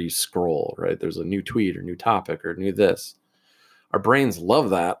information every scroll, right? There's a new tweet or new topic or new this. Our brains love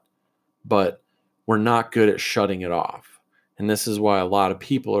that, but we're not good at shutting it off. And this is why a lot of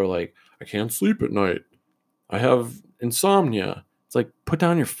people are like, I can't sleep at night. I have insomnia. It's like, put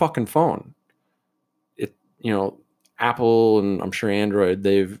down your fucking phone. Apple and I'm sure Android,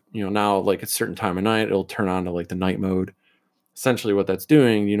 they've, now like at a certain time of night, it'll turn on to like the night mode. Essentially what that's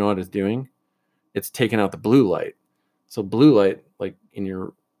doing, you know what it's doing? It's taking out the blue light. So blue light, like in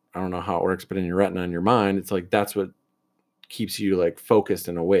your, I don't know how it works, but in your retina and your mind, it's like, that's what keeps you like focused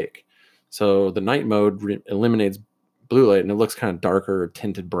and awake. So the night mode eliminates blue light and it looks kind of darker or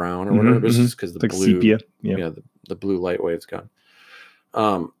tinted brown or whatever. It's just because the like blue, sepia. The blue light wave's gone.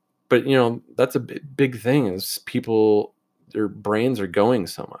 But that's a big thing is people, their brains are going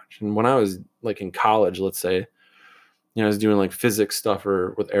so much. And when I was like in college, let's say, I was doing like physics stuff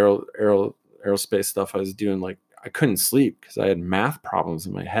or with aerospace stuff, I was doing like, I couldn't sleep because I had math problems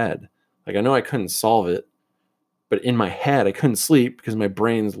in my head. Like I know I couldn't solve it, but in my head, I couldn't sleep because my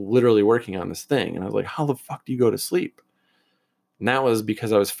brain's literally working on this thing. And I was like, how the fuck do you go to sleep? And that was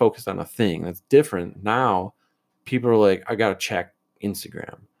because I was focused on a thing. That's different. Now people are like, I got to check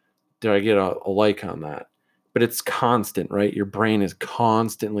Instagram. Did I get a like on that? But it's constant, right? Your brain is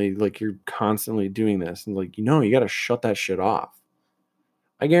constantly like, you're constantly doing this. And like, you got to shut that shit off.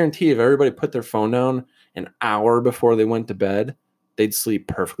 I guarantee if everybody put their phone down an hour before they went to bed, they'd sleep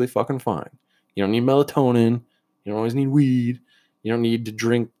perfectly fucking fine. You don't need melatonin. You don't always need weed. You don't need to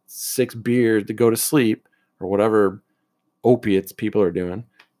drink 6 beers to go to sleep or whatever opiates people are doing.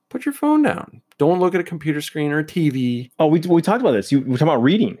 Put your phone down. Don't look at a computer screen or a TV. Oh, we talked about this. We talked about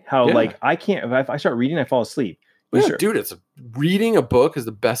reading. How like I can't, if I start reading, I fall asleep. Yeah, dude, reading a book is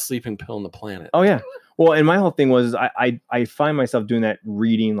the best sleeping pill on the planet. Oh yeah. Well, and my whole thing was I find myself doing that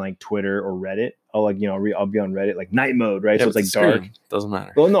reading like Twitter or Reddit. I'll like I'll be on Reddit like night mode, right? Yeah, so it's like dark. Doesn't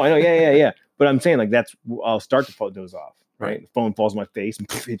matter. Well, no, I know, yeah. But I'm saying like I'll start to put those off. Right, the phone falls on my face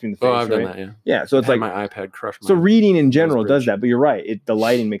and hits me in the face. Oh, I've done that. Yeah. So it's like my iPad crushed. So reading in general does that, but you're right. The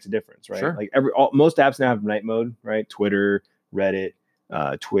lighting makes a difference, right? Sure. Like most apps now have night mode, right? Twitter, Reddit,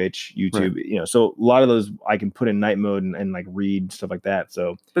 Twitch, YouTube. Right. So a lot of those I can put in night mode and like read stuff like that.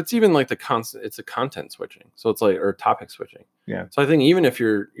 So, but it's even like it's a content switching. So it's like or topic switching. Yeah. So I think even if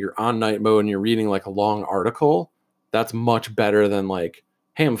you're on night mode and you're reading like a long article, that's much better than like,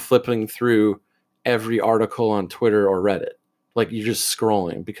 hey, I'm flipping through every article on Twitter or Reddit. Like you're just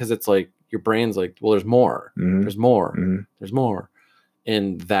scrolling because it's like your brain's like, well, there's more, there's more, there's more.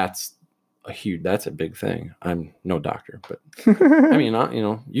 And that's a big thing. I'm no doctor, but I mean,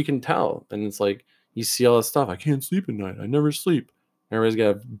 you can tell. And it's like, you see all this stuff. I can't sleep at night. I never sleep. Everybody's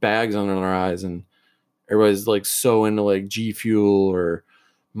got bags under their eyes and everybody's like so into like G Fuel or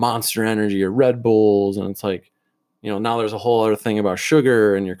Monster Energy or Red Bulls. And it's like, now there's a whole other thing about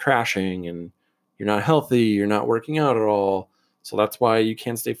sugar and you're crashing and you're not healthy. You're not working out at all. So that's why you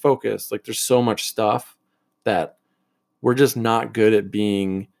can't stay focused. Like there's so much stuff that we're just not good at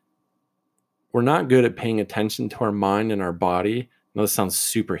paying attention to our mind and our body. Now this sounds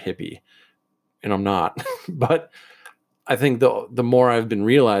super hippie and I'm not, but I think the more I've been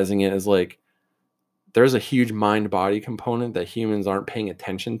realizing it is like, there's a huge mind body component that humans aren't paying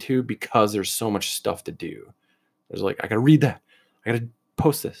attention to because there's so much stuff to do. There's like, I got to read that. I got to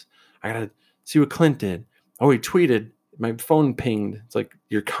post this. I got to see what Clint did. Oh, he tweeted my phone pinged. It's like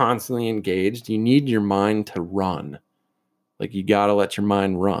you're constantly engaged. You need your mind to run. Like you got to let your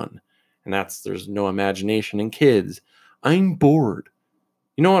mind run. And there's no imagination in kids. I'm bored.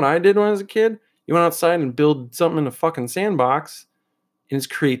 You know what I did when I was a kid? You went outside and build something in a fucking sandbox. And it's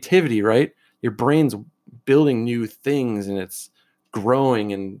creativity, right? Your brain's building new things and it's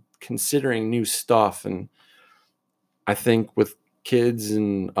growing and considering new stuff. And I think with kids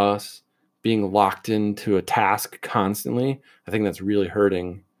and us being locked into a task constantly, I think that's really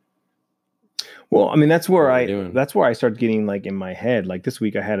hurting. Well, I mean, that's where I started getting like in my head. Like this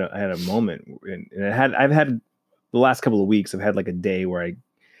week I had a moment, and I've had the last couple of weeks, I've had like a day where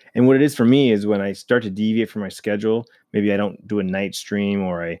and what it is for me is when I start to deviate from my schedule, maybe I don't do a night stream,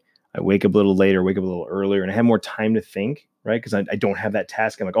 or I wake up a little later, wake up a little earlier, and I have more time to think, right? Because I don't have that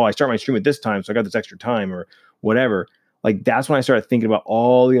task. I'm like, oh, I start my stream at this time, so I got this extra time or whatever. Like that's when I started thinking about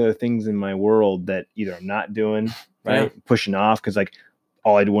all the other things in my world that either I'm not doing, right? Yeah. Pushing off because like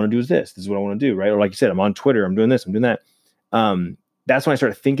all I want to do is this. This is what I want to do, right? Or like you said, I'm on Twitter, I'm doing this, I'm doing that. That's when I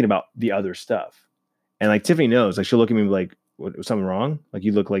started thinking about the other stuff. And like Tiffany knows, like she'll look at me like, what, was something wrong? Like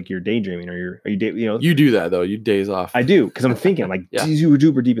you look like you're daydreaming, or you do that though. You daze off. I do, because I'm thinking like you were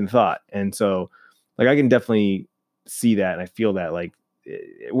super deep in thought, and so like I can definitely see that, and I feel that like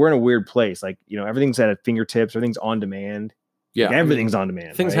we're in a weird place. Like everything's at fingertips, everything's on demand. Yeah, like, everything's on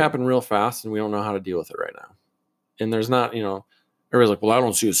demand. Things happen real fast, and we don't know how to deal with it right now. And there's not, everybody's like, well, I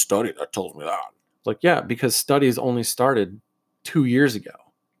don't see a study that tells me that. It's like, yeah, because studies only started 2 years ago.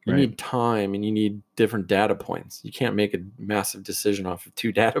 You need time and you need different data points. You can't make a massive decision off of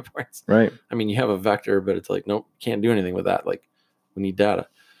 2 data points. Right. I mean, you have a vector, but it's like, nope, can't do anything with that. Like we need data.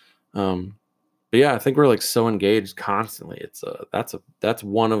 But yeah, I think we're like so engaged constantly. It's that's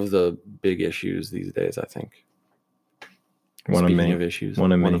one of the big issues these days, I think. Speaking of issues.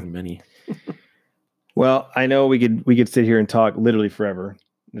 One of many. Well, I know we could sit here and talk literally forever.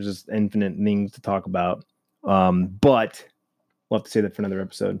 There's just infinite things to talk about. But we'll have to say that for another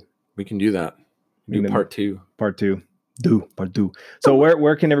episode. We can do that. Do part two. Part two. So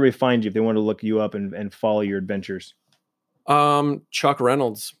where can everybody find you if they want to look you up and follow your adventures? Chuck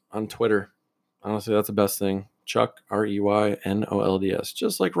Reynolds on Twitter. Honestly, that's the best thing. Chuck, REYNOLDS.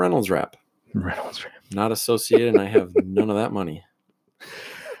 Just like Reynolds Wrap. Reynolds Wrap. Not associated, and I have none of that money.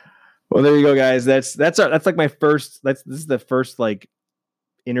 Well, there you go, guys. That's like my first. This is the first like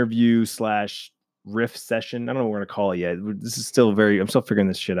interview / riff session. I don't know what we're gonna call it yet. This is still I'm still figuring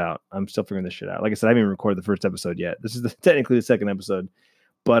this shit out. Like I said, I haven't even recorded the first episode yet. This is technically the second episode.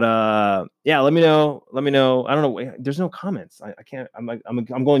 But yeah, let me know. I don't know. There's no comments. I can't. I'm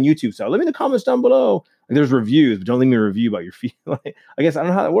going YouTube. So let me in the comments down below. Like, there's reviews, but don't leave me a review about your feed. Like, I guess I don't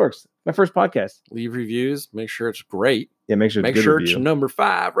know how that works. My first podcast. Leave reviews. Make sure it's great. Yeah, make sure it's number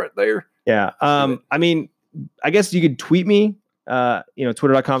 5 right there. Yeah. I mean, I guess you could tweet me.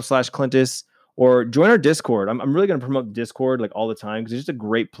 Twitter.com/Clintus, or join our Discord. I'm really going to promote Discord like all the time because it's just a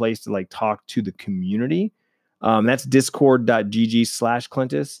great place to like talk to the community. That's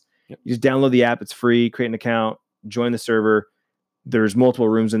discord.gg/Clintus. Yep. You just download the app. It's free. Create an account. Join the server. There's multiple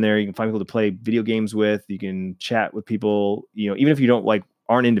rooms in there. You can find people to play video games with. You can chat with people. Even if you don't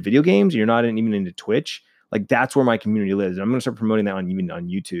aren't into video games, you're not even into Twitch. Like that's where my community lives. And I'm going to start promoting that even on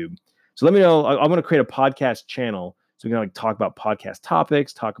YouTube. So let me know. I'm going to create a podcast channel so we can talk about podcast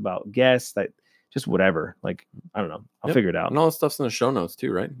topics, talk about guests, just whatever. Like, I don't know. I'll figure it out. And all the stuff's in the show notes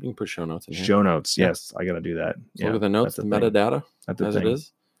too, right? You can put show notes in here. Show notes. Yes. I got to do that. Look at the notes, the metadata as it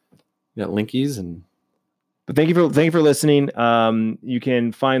is. You got linkies and. But thank you for listening. You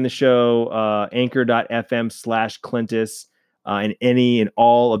can find the show anchor.fm/Clintus and any and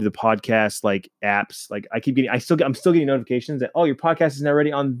all of the podcast apps. Like I'm still getting notifications that your podcast is now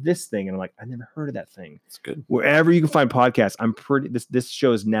ready on this thing, and I'm like, I never heard of that thing. It's good. Wherever you can find podcasts, this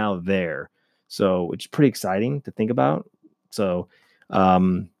show is now there. So it's pretty exciting to think about. So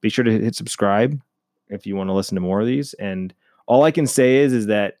be sure to hit subscribe if you want to listen to more of these. And all I can say is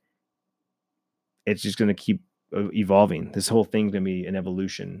that it's just going to keep evolving. This whole thing's going to be an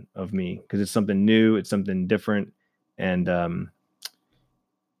evolution of me because it's something new. It's something different. And I'm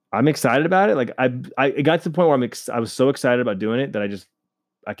excited about it. Like it got to the point where I was so excited about doing it that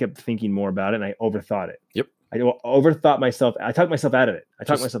I kept thinking more about it and I overthought it. Yep. I overthought myself. I talked myself out of it.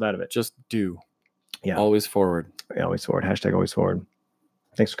 Just do. Yeah. Always forward. Yeah, always forward. # always forward.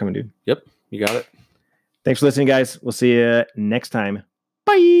 Thanks for coming, dude. Yep. You got it. Thanks for listening, guys. We'll see you next time.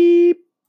 Bye.